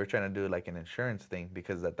because they were trying to do like an insurance thing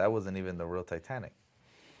because that wasn't even the real Titanic.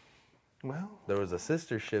 Well, There was a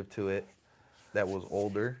sister ship to it that was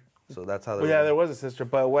older, so that's how. well, yeah, there was a sister,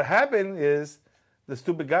 but what happened is the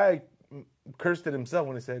stupid guy cursed it himself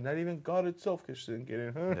when he said, "Not even God itself can get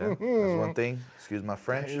in." Yeah, that's one thing. Excuse my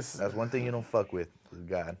French. Yes. That's one thing you don't fuck with. Is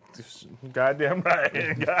God. Goddamn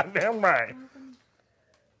right. Goddamn right.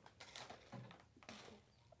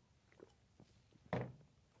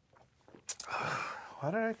 How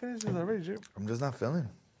did I finish this already, Jim? I'm just not feeling.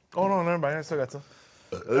 Oh no, never mind. I still got some.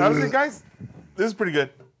 Honestly, guys, this is pretty good.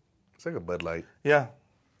 It's like a Bud Light. Yeah.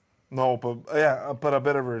 No, but a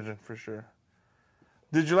better version for sure.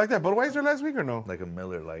 Did you like that Budweiser last week or no? Like a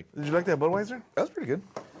Miller Light. Did you like that Budweiser? That was pretty good.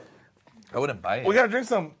 I wouldn't buy it. We gotta drink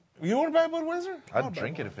some. You want to buy Budweiser? I'd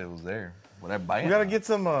drink it if it was there. Would I buy it? We gotta get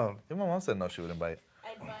some. Yeah, my mom said no, she wouldn't buy it.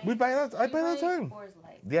 We buy that. I buy that time.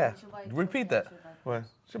 Yeah, repeat that. What?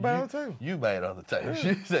 She buy it all the time. You buy it all the time.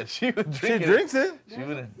 She said she would She drink it. drinks it. She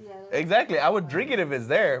wouldn't. Yeah. Exactly. I would drink it if it's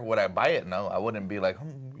there. Would I buy it? No, I wouldn't be like,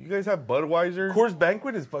 you guys have Budweiser? Coors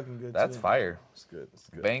Banquet is fucking good. That's too. fire. It's good. It's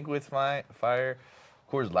good. Banquet's fire.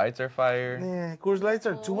 Coors Lights are fire. Yeah, Coors Lights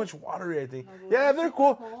are too much watery, I think. Yeah, they're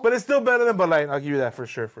cool, but it's still better than Bud Light. I'll give you that for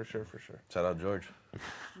sure. Shout out George.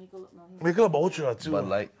 Michelob Ultra too. Bud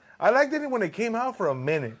Light. I liked it when it came out for a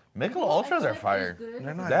minute. Michelob Ultras are fire.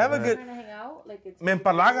 They're not They have a bad. good. Trying to hang out, like it's. Me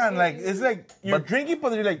empalagan, like it's like you're But- drinking,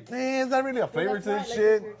 but you're like, it's not really a flavor to this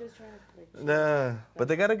shit. Nah, But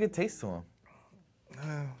they got a good taste to them.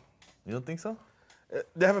 You don't think so?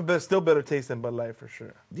 they have a still better taste than Bud Light for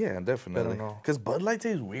sure. Yeah, definitely. I don't know. Because Bud Light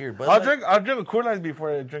tastes weird. Bud I'll Light- drink a Coors Light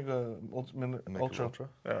before I drink a Ultra. Ultra?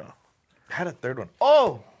 Yeah. I had a third one.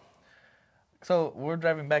 Oh! So we're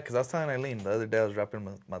driving back because I was telling Eileen the other day I was dropping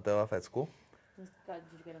Mateo off at school. Did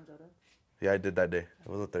you get him soda? Yeah, I did that day. It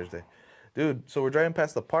was a Thursday. Dude, so we're driving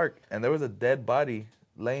past the park and there was a dead body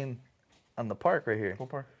laying on the park right here. What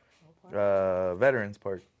park? Veterans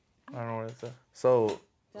Park. I don't know where it's at. So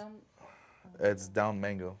Down. it's down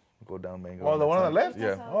Mango. Go down Mango. Oh, the one on the left?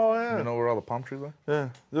 Yeah. Oh yeah. You know where all the palm trees are? Yeah.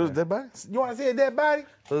 There was a dead body. You want to see a dead body?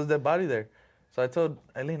 So there's a dead body there. So I told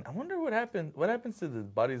Eileen, I wonder what happened. What happens to the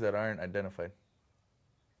bodies that aren't identified?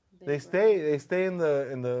 They stay in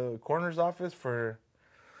the coroner's office for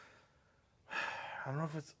I don't know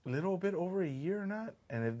if it's a little bit over a year or not.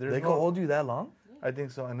 And if there's They can hold you that long? I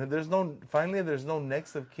think so. And if there's no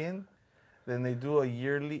next of kin, then they do a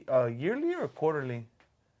yearly or quarterly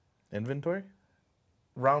Inventory?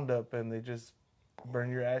 roundup, and they just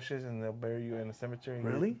burn your ashes and they'll bury you in a cemetery. And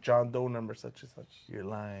you're Really? John Doe number such and such. You're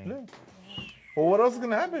lying. Yeah. Well, what else is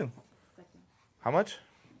gonna happen? How much?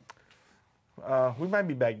 We might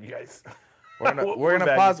be back, you guys. We're gonna, We're gonna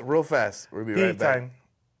back. pause real fast. We'll be right Tea back. time.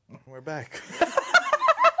 We're back.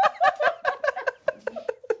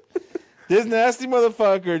 This nasty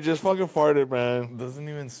motherfucker just fucking farted, man. Doesn't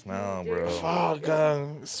even smell, bro. Oh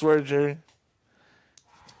god, swear, Jerry.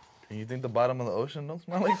 And you think the bottom of the ocean don't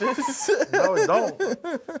smell like this? No, it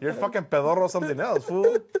don't. You're fucking pedorro something else,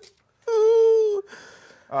 fool.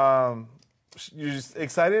 You just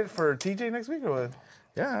excited for TJ next week or what?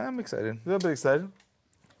 Yeah, I'm excited. A little bit excited.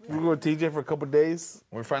 We'll go with TJ for a couple days.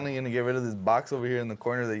 We're finally gonna get rid of this box over here in the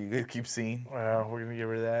corner that you guys keep seeing. Well, we're gonna get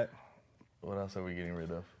rid of that. What else are we getting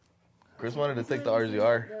rid of? Chris wanted to You take the still haven't seen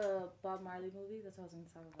RZR. The Bob Marley movie. That's what I was going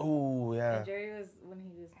to talk about. Oh yeah. And Jerry was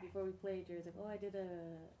before we played. Jerry was like, "Oh, I did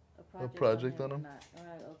a project on him? and whatnot." I'm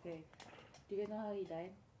like, "Okay." Do you guys know how he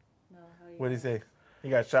died? No, how he. What did he died? say? He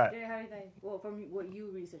got shot. Jerry, how he died? Well, from what you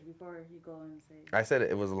researched before you go and say. I said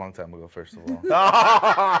it was a long time ago, first of all.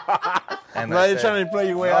 And Now I you're said- trying to play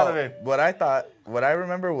your way out of it. What I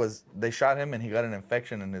remember was they shot him and he got an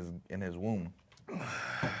infection in his womb,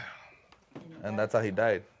 and that's how he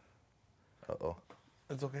died. Uh-oh,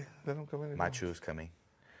 It's okay. Let him come in. my chew's coming.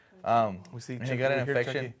 We see And Chucky. he got an We hear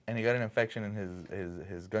infection, Chucky. and he got an infection in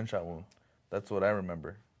his gunshot wound. That's what I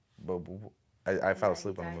remember. But I fell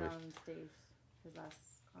asleep on the movie. On stage, his last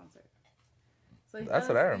concert. So he That's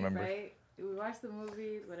fell what I asleep, remember. Right? We watched the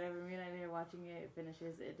movie, whatever. Me and I are watching it. It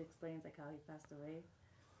finishes. It explains like how he passed away.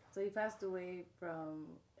 So he passed away from.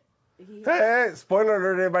 Hey, spoiler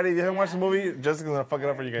alert, everybody. If you haven't watched the movie, Jessica's gonna fuck it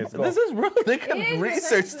up for you guys. Go. This is real. They can It is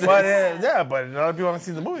research research. this. But yeah, but a lot of people haven't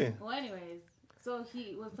seen the movie. Well, anyways, so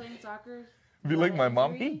he was playing soccer. Be like my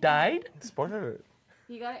mom. He died. Spoiler alert.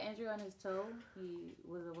 He got an injury on his toe. He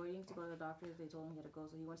was avoiding to go to the doctors. They told him he had to go,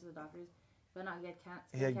 so he went to the doctors. But not he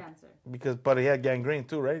had cancer. Because, but he had gangrene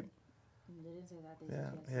too, right? They didn't say that. They Yeah,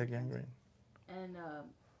 said he had gangrene. And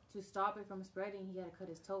to stop it from spreading, he had to cut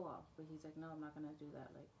his toe off. But he's like, no, I'm not gonna do that.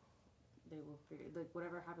 Like, they will figure. Like,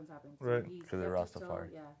 whatever happens, happens. So Right. he 'Cause they're kept his toe, Rastafari.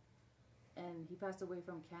 yeah. And he passed away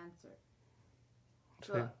from cancer.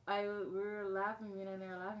 So Shit. we were laughing, me and I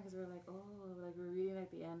were laughing because we were like, oh, like we were reading at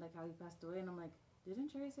the end like how he passed away, and I'm like,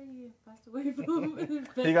 didn't Jerry say he passed away from?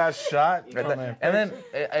 He got shot. He from got an And then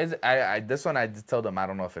infection. this one I just told him I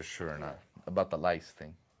don't know if it's true or not about the lice thing.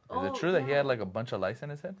 Is it Oh, true that he yeah. had like a bunch of lice in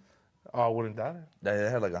his head? Oh, I wouldn't doubt it. That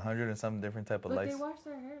he had like 100 and some different type of But lice. they wash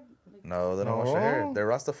their hair. Like, No, they don't wash their hair. No. They're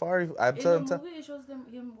Rastafari. I'm in telling the movie, it shows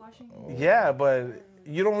him washing. Yeah, but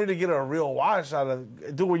you don't really get a real wash out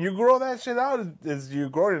of. Dude, when you grow that shit out, is you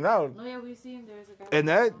growing it out. No, yeah, we've seen there's a guy. And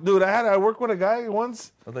that, dude, I worked with a guy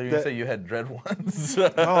once. I thought you were that- gonna say you had dread ones. No,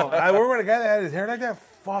 I worked with a guy that had his hair like that.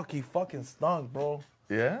 Fuck, he fucking stunk, bro.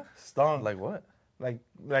 Yeah? Stunk. Like what?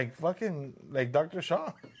 Like fucking, like Dr.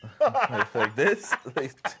 Shaw. Like this?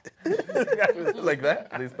 Like that?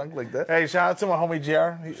 They stunk like that? Hey, shout out to my homie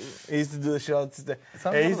JR. He used to do the shit all the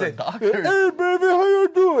Sounds Hey, he like a said, doctor. hey, baby, how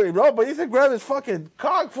you doing? Bro, but he said grab his fucking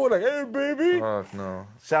cock foot like, hey, baby. Fuck no.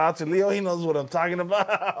 Shout out to Leo. He knows what I'm talking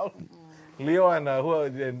about. Leo and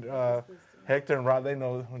Hector and Rob, they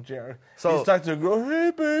know when JR. So- he's talking to a girl,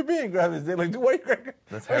 hey, baby, and grab his dick. Like, why you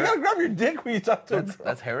That's why you gotta grab your dick when you talk to a girl?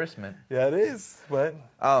 That's harassment. Yeah, it is. But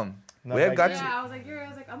No, We have like- got Yeah, you. I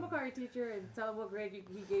was like, I'm a car teacher and tell him what grade he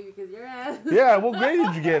gave you because your ass. yeah, what grade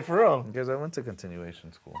did you get for real? Because I went to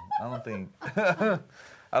continuation school. I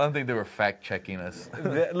don't think they were fact checking us.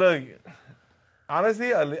 Look,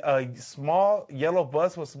 honestly, a small yellow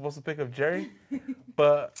bus was supposed to pick up Jerry,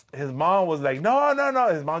 but his mom was like, no.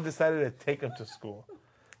 His mom decided to take him to school.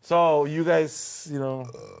 So you guys,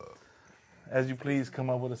 as you please, come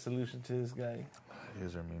up with a solution to this guy.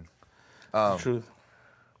 Yous are mean. It's the truth.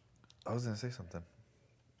 I was gonna say something.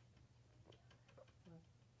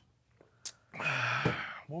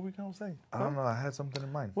 What were we gonna say? I don't know. I had something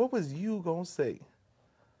in mind. What was you gonna say?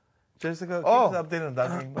 Jessica, Oh. keep us updated on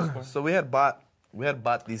that. So we had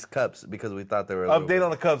bought these cups because we thought they were a little Update bit-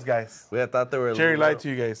 on the Cubs, guys. We had thought they were. a Jerry little- lied to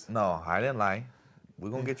you guys. No, I didn't lie. We're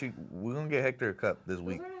gonna get you. We're gonna get Hector a cup this Those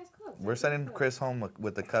week. are nice cups. We're sending Chris home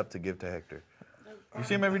with a cup to give to Hector. You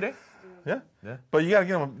see him every day? Yeah? Yeah. But you gotta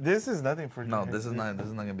get him. This is nothing for No, Jerry. this is not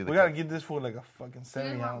gonna be the. We gotta cup. give this fool like a fucking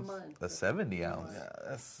 70 ounce. A 70 ounce. Yeah,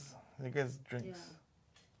 that's. You guys drinks.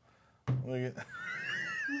 Yeah. Look at.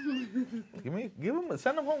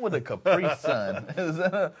 Send him home with a Capri Sun.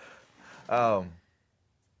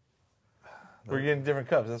 We're getting different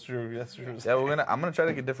cups. That's true. That's true. Yeah, I'm gonna try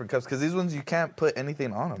to get different cups because these ones you can't put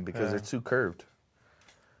anything on them because Yeah. they're too curved.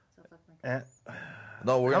 So fuck my And,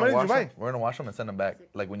 No, we're How gonna many wash did you them. We're gonna wash them and send them back.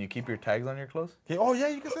 Like when you keep your tags on your clothes. oh yeah,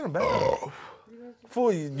 you can send them back.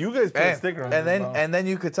 Fool, you guys put a sticker on and them. and then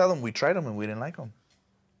you could tell them we tried them and we didn't like them.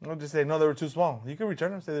 I'll just say no, they were too small. You can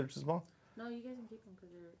return them. Say they were too small. No, you guys can keep them because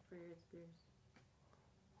they're for your experience.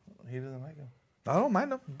 He doesn't like them. I don't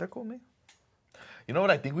mind them. They're cool with me. You know what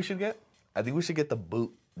I think we should get? I think we should get the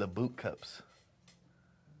boot cups.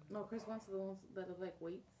 No, Chris wants the ones that look like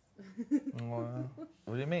weights. Wow.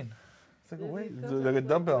 What do you mean? It's like a These weight, cups like that a look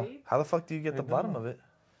dumbbell. weights. How the fuck do you get the I bottom don't of it?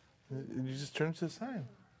 You just turn it to the side.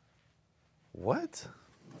 What?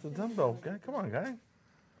 It's a dumbbell. Guy, come on, guy.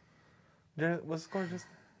 What's the score? Just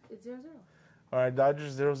It's 0-0. all right.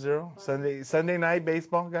 Dodgers 0-0. Sunday night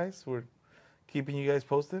baseball, guys. We're keeping you guys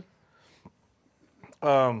posted.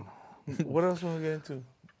 What else want to get into?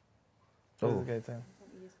 What is Oh. the guy time? From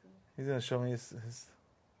ESPN. He's gonna show me his.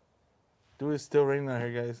 Dude, it's still raining out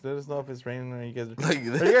here, guys. Let us know if it's raining or you guys are. Like Are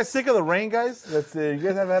this? you guys sick of the rain, guys? You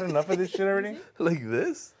guys have had enough of this shit already? Like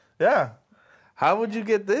this? Yeah. How would you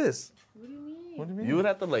get this? What do you mean? What do you mean? You would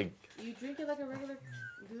have to like. You drink it like a regular.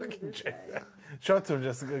 Dude, this guy. Show it to him,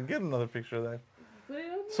 Jessica. Get another picture of that. Put it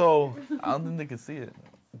on So, I don't think they could see it.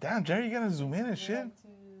 damn, Jerry, you gotta zoom in and shit. yeah.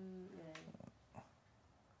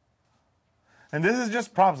 And this is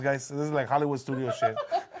just props, guys. This is like Hollywood studio shit.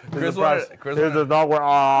 This Chris is props. wanted- Chris Here's the wanted- dog where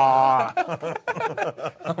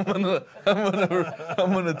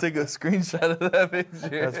I'm gonna take a screenshot of that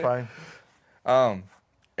picture. That's fine.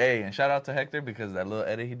 Hey, and shout out to Hector because that little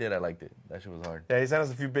edit he did, I liked it. That shit was hard. Yeah, he sent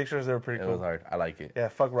us a few pictures. They were pretty It cool. was hard. I like it. Yeah,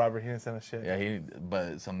 fuck Robert. He didn't send us shit. Yeah,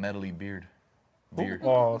 but some metally beard. Beard.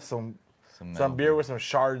 Oh, some metal beer with some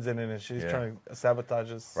shards in it and shit. He's Yeah. trying to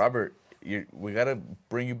sabotage us. Robert, we gotta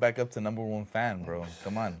bring you back up to #1 fan, bro.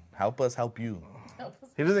 Come on, help us help you.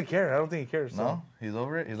 He doesn't care. I don't think he cares. So. No, he's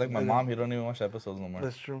over it. He's like my mom. He don't even watch episodes no more.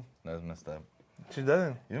 That's true. That's messed up. She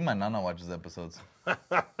doesn't. Even my nana watches episodes.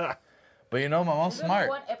 But you know, my mom's smart.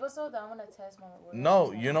 One episode that I'm gonna test my.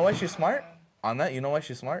 No, you know why she's smart? On that, you know why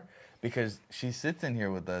she's smart? Because she sits in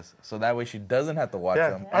here with us, so that way she doesn't have to watch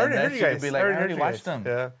Yeah, them. I already And then heard you she could guys. be like, I heard already you watched guys. them.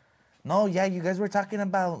 Yeah. No, yeah, you guys were talking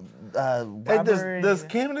about Hey, Robert. does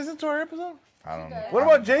Kim listen to our episode? I don't know. What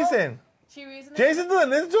about Jason? She reasoned. Jason doesn't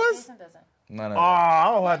listen to us? Jason doesn't. No, no. Oh, I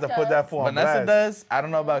don't have to put that fool on Vanessa blast. does. I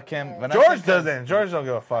don't know about Kim. Vanessa George 'cause- doesn't. George don't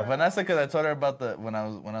give a fuck. Vanessa, because I told her about when I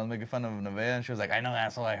was making fun of Nevaeh, and she was like, "I know,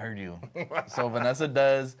 asshole, I heard you." So Vanessa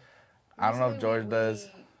does. I don't know if George does.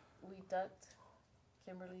 We ducked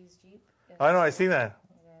Kimberly's Jeep. I know, I seen that.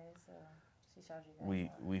 Okay, so she showed you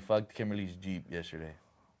guys. We fucked Kimberly's Jeep yesterday.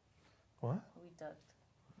 What? We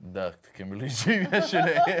ducked. Ducked Kimberly's Jeep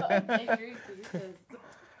yesterday. Make sure you because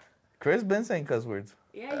Chris been saying cuss words.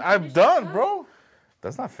 yeah, you I'm finished done, it. bro.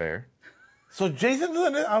 That's not fair. So Jason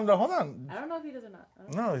doesn't. Hold on. I don't know if he does or not. I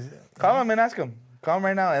don't know. No. Call him and ask him. Call him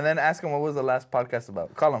right now, and then ask him what was the last podcast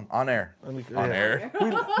about. Call him on air. Let me, On yeah. air.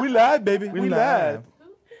 We lied, baby. We lied.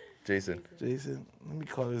 Jason. Jason, let me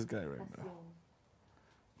call this guy right now.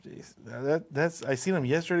 Jason, that's. I seen him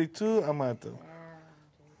yesterday too. I'm at the.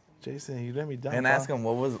 Jason, you let me down. And pal. ask him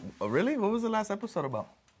what was really what was the last episode about.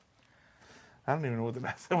 I don't even know what the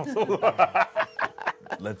last episode was.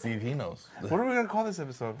 Let's see if he knows. What are we gonna call this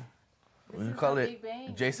episode? We This can call is it Big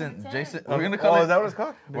Bang, Jason. season 10. Jason. We're gonna call Oh, it. is that what it's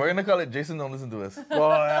called? We're gonna call it Jason. Don't listen to us. Well,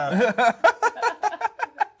 yeah.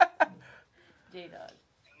 J-Dog.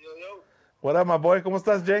 What up, my boy? ¿Cómo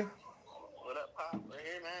estás, Jay? What up, Pop? Right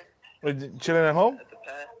here, man. We're chilling at home? At the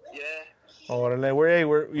pad. Yeah. Oh,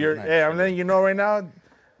 you're nice. hey, I'm letting you know right now.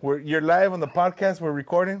 You're live on the podcast. We're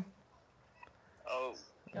recording. Oh,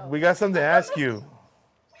 We got something to ask you.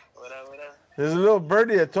 what up, what up? There's a little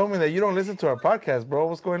birdie that told me that you don't listen to our podcast, bro.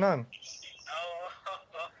 What's going on?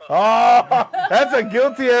 Oh, Oh, that's a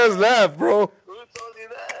guilty ass laugh, bro. who told you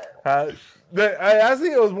that? I actually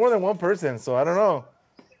it was more than one person, so I don't know.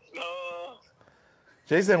 No.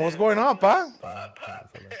 Jason, what's going on, pa?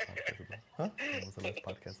 What was the last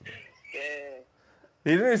podcast about? Yeah.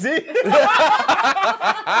 He didn't see.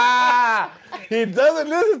 He doesn't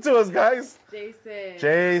listen to us, guys. Jason.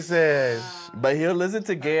 Jason, But he'll listen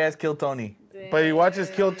to gay ass Kill Tony. but he watches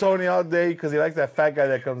Kill Tony all day because he likes that fat guy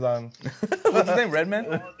that comes on. What's his name? Redman.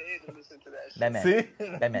 All day to listen to that shit. Batman. See?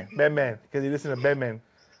 Batman. Batman, because he listens to Batman.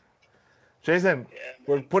 Jason,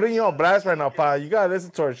 we're putting you on blast right now, pa. You gotta listen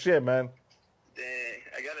to our shit, man. Dang.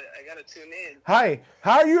 I gotta tune in. Hi,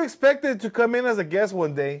 how are you expected to come in as a guest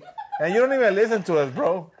one day and you don't even listen to us,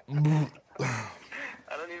 bro? I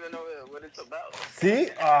don't even know what it's about. See?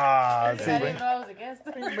 I didn't know I was a guest.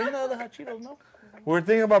 Bring the other hot Cheetos, no? We're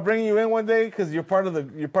thinking about bringing you in one day because you're part of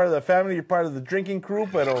the family, you're part of the drinking crew,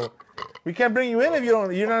 but we can't bring you in if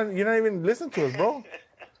you're not even listening to us, bro.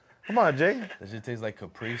 Come on, Jay. That shit tastes like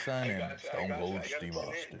Capri Sun and Stone Cold Steve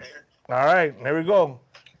Austin. All right, there we go.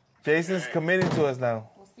 Jason's committing to us now.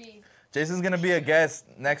 We'll see. Jason's gonna be a guest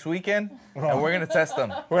next weekend, and we're gonna test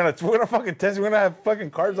him We're gonna fucking test. We're gonna have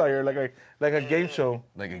fucking cards out here like a game show.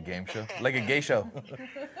 like a game show, like a gay show.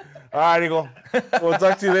 All right, Eagle. We'll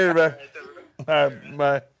talk to you later, man. All right,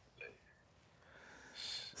 bye.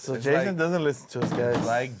 So It's Jason like- doesn't listen to us, guys.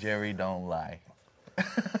 Like Jerry, don't lie.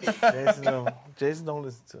 Jason don't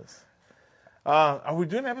listen to us. Are we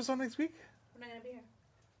doing an episode next week? We're not gonna be here.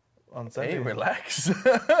 On Sunday. Hey, relax.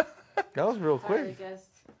 That was real Sorry, quick. guest.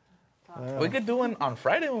 We could do one on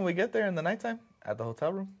Friday when we get there in the nighttime at the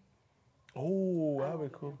hotel room. Oh, that'd be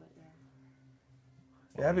cool.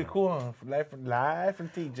 Yeah, that'd be cool. Huh? Live from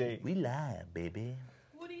TJ. We lie, baby.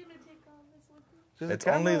 What are you gonna take on this with you? Just a It's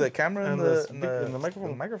only the camera and and the speak- and the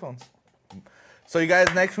microphone. microphones. So you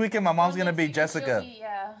guys, next weekend, my mom's Well, gonna be next weekend she'll Jessica be-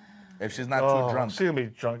 yeah. if she's not Oh, too drunk. she's gonna be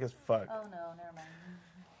drunk as fuck. Oh no, never mind.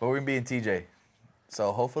 But we're gonna be in TJ.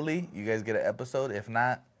 So hopefully you guys get an episode. If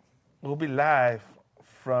not, We'll be live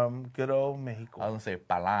from good old I Mexico. was gonna say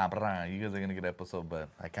palabra. You guys are gonna get an episode, but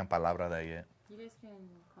I can't palabra that yet. You guys can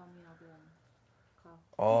call me and I'll be on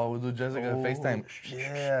call. Oh, we'll do Jessica FaceTime.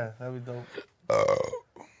 Yeah, that'd be dope.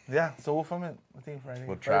 Yeah, so we'll film it. I think Friday.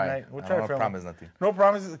 We'll Friday try. night. We'll I try don't to film promise it. nothing. No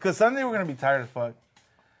promises, because Sunday we're gonna be tired as fuck.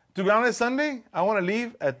 To be honest, Sunday I want to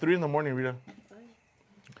leave at 3 in the morning, Rita.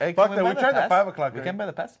 Hey, Fuck can that, buy we the tried the pass? 5 o'clock, We right? can't buy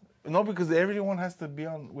the pass. No, because everyone has to be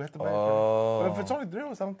on. We have to buy it. Oh. But if it's only 3 of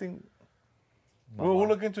us, I don't think. My We'll mom.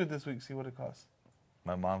 look into it this week, see what it costs.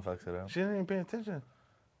 My mom fucks it up. She didn't even pay attention.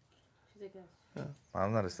 She's like, yes.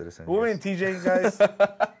 I'm not a citizen. We'll be yes. in TJ, guys.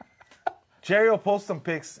 Jerry will post some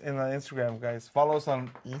pics in Instagram, guys. Follow us on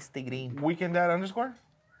Instagram. weekend_.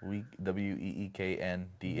 Week WEEKNDAD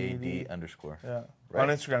 _. Yeah. Right? On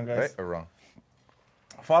Instagram, guys. Right or wrong?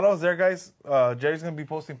 Follow us there, guys. Jerry's gonna be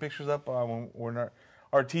posting pictures up when we're in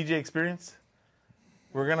our TJ experience.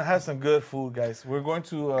 We're gonna have some good food, guys. We're going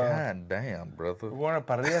to God damn, brother. we're going to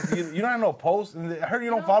parrillas. You don't have no posts. And I heard you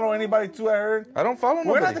don't follow anybody too. I heard. I don't follow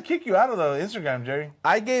We're gonna have nobody. to kick you out of the Instagram, Jerry.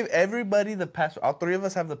 I gave everybody the password. All 3 of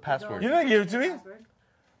us have the password. You didn't give it to me. Password?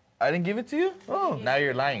 I didn't give it to you? Oh, Now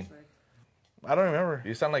you're lying. Password. I don't remember.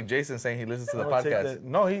 You sound like Jason saying he listens to the I'm gonna take podcast. that.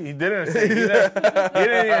 No, he didn't say. He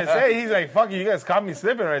didn't even say. He's like, "Fuck you guys caught me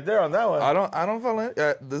slipping right there on that one." I don't follow it.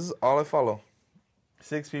 This is all I follow.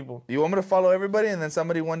 6 people. You want me to follow everybody and then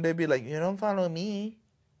somebody one day be like, you don't follow me?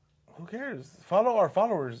 Who cares? Follow our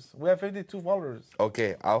followers. We have 52 followers.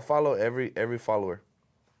 Okay, I'll follow every follower.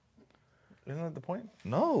 Isn't that the point?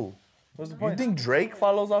 No. What's the You point? think Drake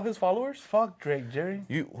follows all his followers? Fuck Drake, Jerry.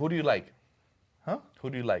 Who do you like? Huh? Who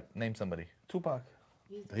do you like? Name somebody. Tupac.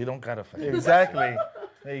 He don't gotta fight. Exactly.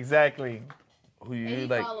 Exactly. Who And you he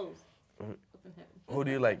like? follows. Up in heaven. Who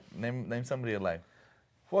do you like? Name somebody alive.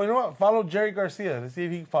 Well, you know what? Follow Jerry Garcia. Let's see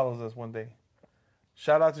if he follows us one day.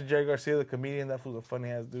 Shout out to Jerry Garcia, the comedian. That fool's a funny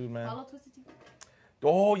ass dude, man. Follow Twisted Tea.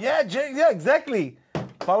 Oh yeah, Jerry. Yeah, exactly.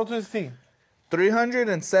 Follow Twisted Tea.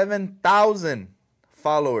 307,000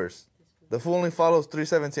 followers. The fool only follows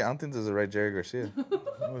 317. I don't think this is the right Jerry Garcia.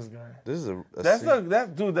 This guy. This is a That's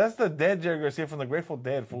that's the dead Jerry Garcia from the Grateful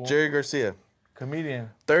Dead, fool. Jerry Garcia. Comedian.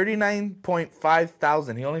 39.5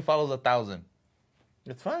 thousand. He only follows 1,000.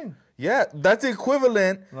 It's fine. Yeah, that's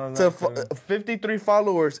equivalent No, to not equivalent. 53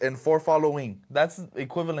 followers and 4 following. That's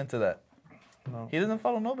equivalent to that. No. He doesn't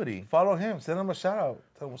follow nobody. Follow him. Send him a shout out.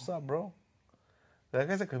 Tell him what's up, bro. That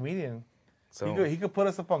guy's a comedian. So He could put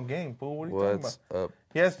us up on game, fool. What are you talking about? what's up?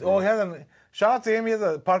 He has a shout out to him. He has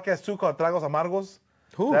a podcast too called Tragos Amargos.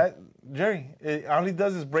 Who? That Jerry. All he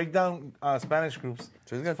does is break down Spanish groups.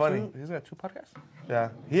 So he's got It's funny. He's got 2 podcasts. Yeah.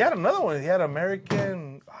 He had another one. He had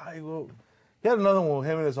American. He had another one with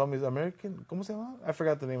him and his homies. American. ¿Cómo se llama? I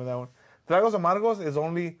forgot the name of that one. Tragos Amargos is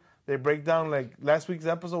only they break down like last week's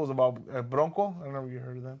episode was about Bronco. I don't know if you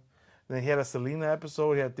heard of them. Then he had a Selena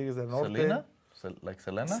episode. He had Tigres del Norte. Selena? Like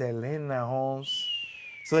Selena? Selena Holmes.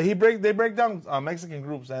 So they break down Mexican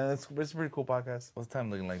groups, and it's a pretty cool podcast. What's the time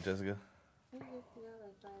looking like, Jessica?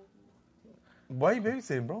 Why are you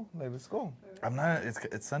babysitting, bro? Like, let's go. I'm not.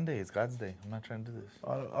 It's Sunday. It's God's day. I'm not trying to do this.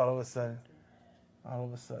 All of a sudden.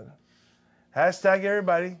 Hashtag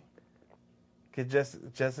everybody. Get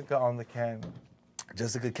Jessica on the can.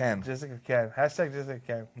 Jessica can. Jessica can. Hashtag Jessica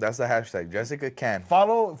can. That's the hashtag. Jessica can.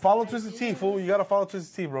 Follow Twisted Tea, fool. You gotta follow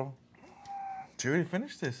Twisted Tea, bro. She already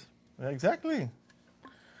finished this. Exactly.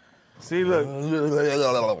 See, look.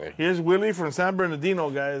 Here's Willie from San Bernardino,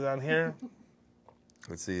 guys, on here.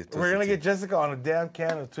 Let's see. if We're gonna get Jessica on a damn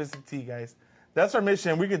can of Twisted Tea, guys. That's our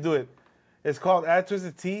mission. We can do it. It's called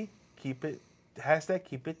 @Twisted Tea. Keep it. Hashtag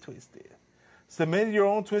keep it twisted. Submit your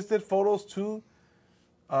own twisted photos to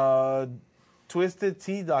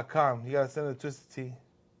twistedtea.com. You gotta send it to Twisted Tea.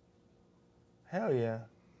 Hell yeah.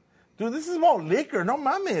 Dude, this is malt liquor. No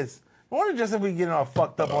mames. No wonder Justin be getting all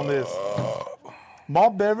fucked up on this.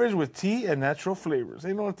 Malt beverage with tea and natural flavors.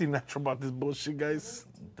 Ain't nothing natural about this bullshit, guys.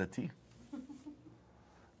 the tea.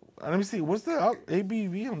 Let me see. What's the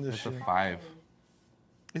ABV on this It's shit? a 5.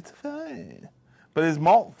 It's a 5. But it's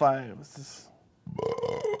malt 5. It's just,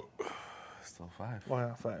 Still 5. oh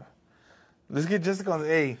yeah, 5. Let's get Jessica on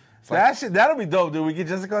the A. That shit, that'll be dope, dude. We get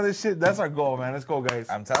Jessica on this shit. That's our goal, man. Let's go, guys.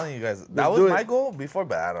 I'm telling you guys, that do was it. my goal before,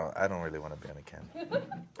 but I don't really want to be on a can.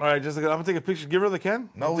 All right, Jessica, I'm gonna take a picture. Give her the can.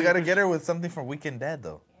 No, we gotta get her with something from Weekend Dad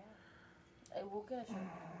though. Hey, we'll get a shirt.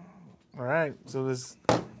 All right, so this,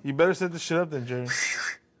 you better set this shit up then, Jerry.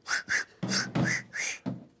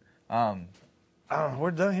 We're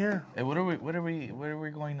We're done here. Hey, what are we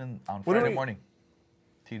going on What are Friday we- morning?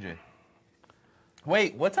 TJ?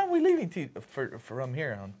 Wait, what time are we leaving from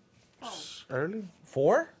here on? Early?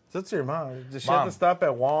 4? That's your mom. Does she Mom. have to stop at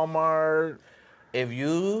Walmart?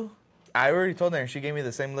 I already told her, and she gave me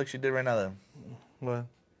the same look she did right now. Then What?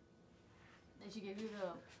 And she gave you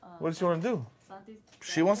the. What does she want to do? Santi's.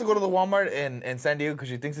 she wants to go to the Walmart in San Diego because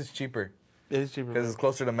she thinks it's cheaper It's cheaper. because it's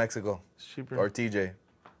closer to Mexico It's cheaper. or TJ.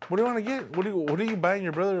 What do you want to get? What are you buying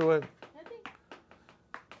your brother or what? I think.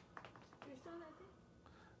 Your son, I think.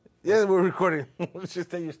 Yeah, we're recording. Let's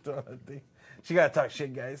just say you're still on that thing. She got to talk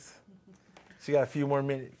shit, guys. She got a few more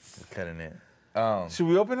minutes. Cutting it. Should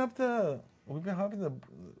we open up we've been having the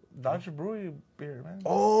Dodger Brewery beer, man.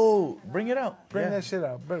 Oh, bring it out. Bring Yeah. that shit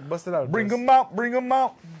out. Bust it out. Bring Jess. them out. Bring them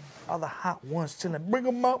out. All the hot ones chilling. Bring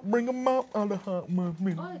them out. Bring them out. All the hot ones. Oh,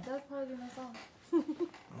 that'd probably be my song. Bring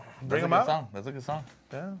That's a them good out. song. That's a good song.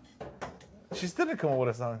 Yeah. She still didn't come up with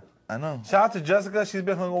a song. I know. Shout out to Jessica. She's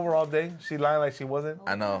been hungover all day. She lying like she wasn't.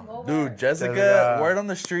 I know. Over. Dude, Jessica, Jessica. word on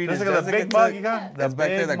the street Jessica, is the big took- mug you got? That's back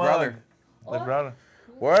there, big that mug. growler. The growler.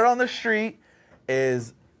 Word on the street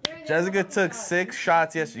is Jessica took 6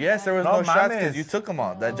 shots yesterday. Yes, there was No no shots mames. because you took them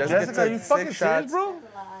all. That Jessica, Jessica, took you fucking 6 serious, shots. bro?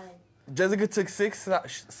 Jessica took 6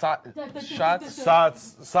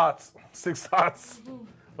 shots. Sots. 6 sots.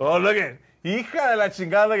 Oh, look at hija de la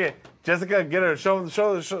chingada. Look at Jessica. Get her. Show.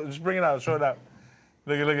 Just bring it out. Show it out.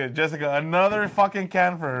 Look at Jessica. Another fucking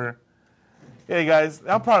can for her. Hey guys,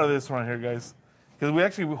 I'm proud of this one here, guys. Because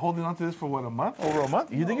we're holding on to this for what, a month? Over a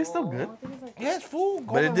month? You think it's still good? I think it's like. Yeah, it's full.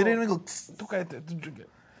 But it didn't even go. Okay, drink it.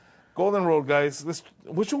 Golden Road, guys.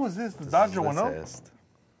 Which one was this? The Dodger one, no? Test.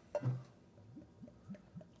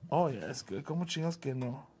 Oh, yeah, it's good. ¿Cómo chingados que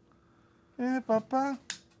no? Papá.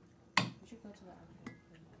 You should go to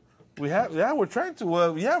that. We have, yeah, we're trying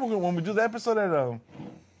to. Yeah, when we do the episode at,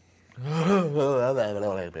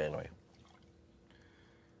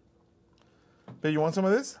 Hey, you want some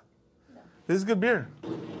of this? No. This is good beer.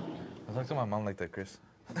 I talk to my mom like that, Chris.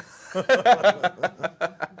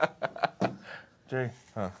 Jerry.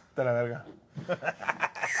 Huh. De la verga.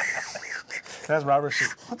 That's Robert shit.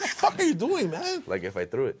 What the fuck are you doing, man? Like if I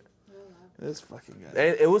threw it. This fucking guy.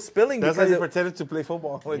 It was spilling That's how because you it, pretended to play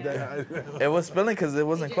football like that. it was spilling because it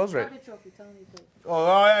wasn't closed right. Trophy, tell me, please. Oh,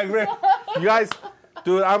 yeah, I agree. You guys,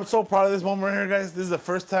 dude, I'm so proud of this moment right here, guys. This is the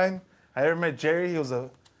first time I ever met Jerry. It was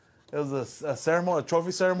a ceremony, a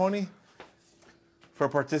trophy ceremony for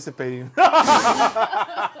participating.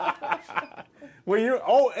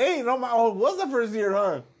 Well, hey, no, it was the first year,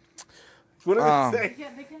 huh? What did I say?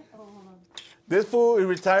 They can't. Oh, hold on. This fool, he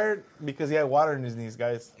retired because he had water in his knees,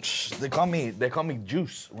 guys. They call me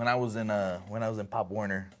Juice when I was in Pop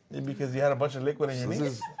Warner. Because you had a bunch of liquid in your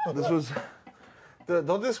knees. This was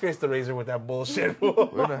Don't disgrace the razor with that bullshit,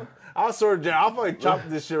 fool. I'll sort Jerry. I'll probably chop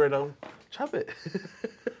this shit right now. chop it.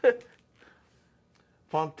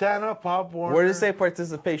 Fontana, Pop Warner. Where does it say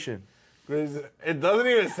participation? It doesn't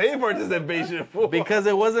even say participation, fool. Because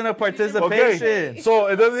it wasn't a participation. Okay, so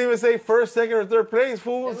it doesn't even say first, second, or third place,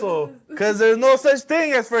 fool. So Because there's no such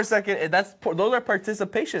thing as first, second. Those are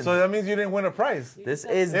participations. that means you didn't win a prize. This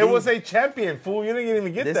is It was a champion, fool. You didn't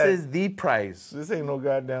even get this that. is the prize. This ain't no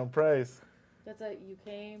goddamn prize. That's like you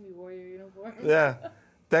came, you wore your uniform. Yeah.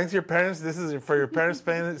 Thanks to your parents. This is for your parents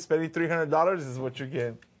spending $300. This is what you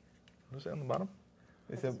get. What's it on the bottom?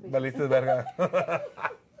 Dice, valiste verga.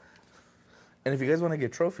 And if you guys want to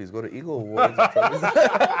get trophies, go to Eagle Awards. and trophies.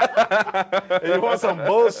 If you want some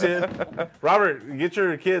bullshit, Robert, get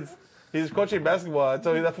your kids. He's coaching basketball. I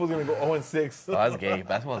told you that fool's gonna go 0-6. Oh, that's gay.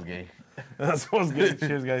 Basketball's gay. That's what's good.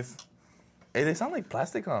 Cheers, guys. Hey, they sound like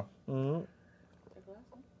plastic, huh?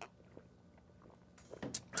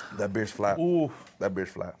 That beer's flat. Ooh, That beer's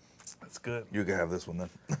flat. that's good. You can have this one then.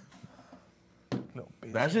 No,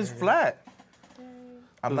 bitch. That's just flat.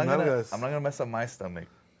 I'm not nalgas. gonna mess up my stomach.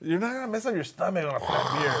 You're not gonna mess up your stomach on a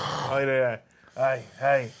flat beer. Oh, yeah.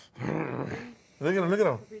 Hey. Look at him. Look at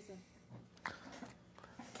him.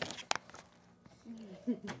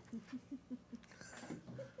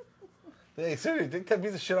 Hey, seriously, take that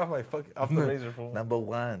piece of shit off the razor, fool. Number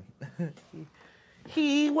one.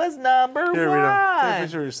 He was number Here, one. Rita. Take a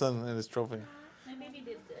picture of your son and his trophy. My baby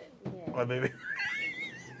did good. My baby.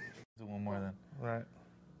 Do one more then. Right.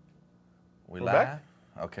 We We're live? back?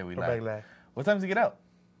 Okay, we We're live. back live. What time does it get out?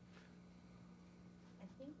 I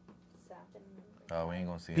think Saturday. Oh, we ain't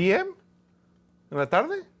gonna see it. PM? En la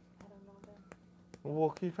tarde? I don't know that. Well,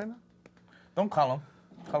 can you find out? Don't call him.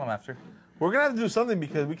 Call him after. We're gonna have to do something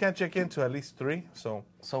because we can't check in to at least 3, so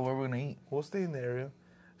So where we gonna eat? we'll stay in the area.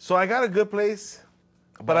 So I got a good place,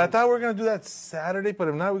 but I thought we were gonna do that Saturday, but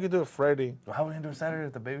if not, we could do it Friday. How are we gonna do it Saturday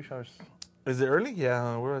at the baby showers? Is it early?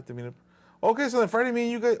 Yeah, we're at the meetup. Okay, so then Friday,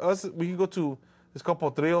 me and you guys, we can go to It's called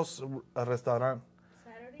Potrillos Restaurant.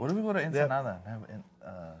 Saturday? What if we go to Ensenada and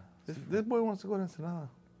This boy wants to go to Ensenada.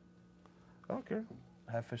 I don't care.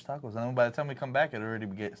 have fish tacos? And then by the time we come back, it'll already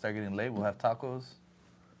start getting late. We'll have tacos.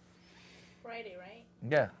 Friday, right?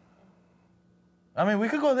 Yeah. I mean, we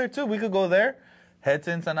could go there too. We could go there, head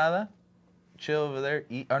to Ensenada, chill over there,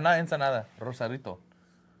 eat. Or not Ensenada, Rosarito.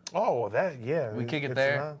 Oh, that, yeah. We kick it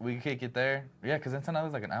there. We kick it there. Yeah, because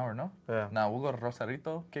Ensenada's like an hour, no? Yeah. Now we'll go to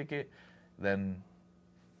Rosarito, kick it. Then,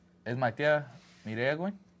 is my tia Mireya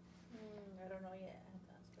going? I don't know yet. I have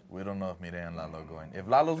to ask her. We don't know if Mireya and Lalo are going. If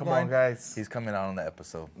Lalo's Come going, on, guys. he's coming out on the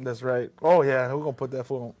episode. That's right. Oh, yeah. We're going to put that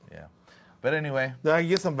food on. Yeah. But anyway, Did I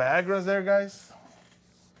get some Viagra's there, guys?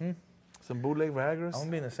 Some bootleg Viagra's? I'm going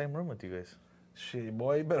to be in the same room with you guys. Shit,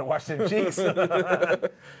 boy, you better watch them cheeks.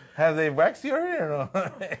 Have they waxed you already or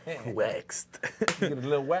no? Waxed. Get a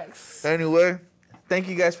little wax. Anyway, thank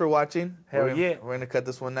you guys for watching. Hell we're, yeah. We're going to cut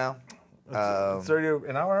this one now. It's already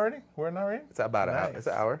an hour already? We're an hour already? It's about an hour. Nice. It's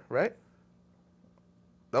an hour, right?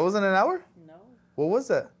 That wasn't an hour? No. What was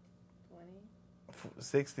that? 20.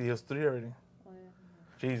 60. It was 3 already. Oh, yeah.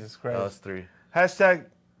 Jesus That was Christ. 3. Hashtag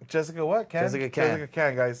Jessica what? Can? Jessica Can. Jessica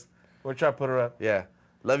Can, guys. We'll try to put her up. Yeah.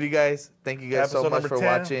 Love you guys. Thank you guys so Episode much number for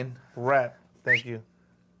 10. watching. Wrap. Thank you.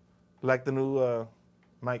 Like the new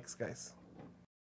mics, guys.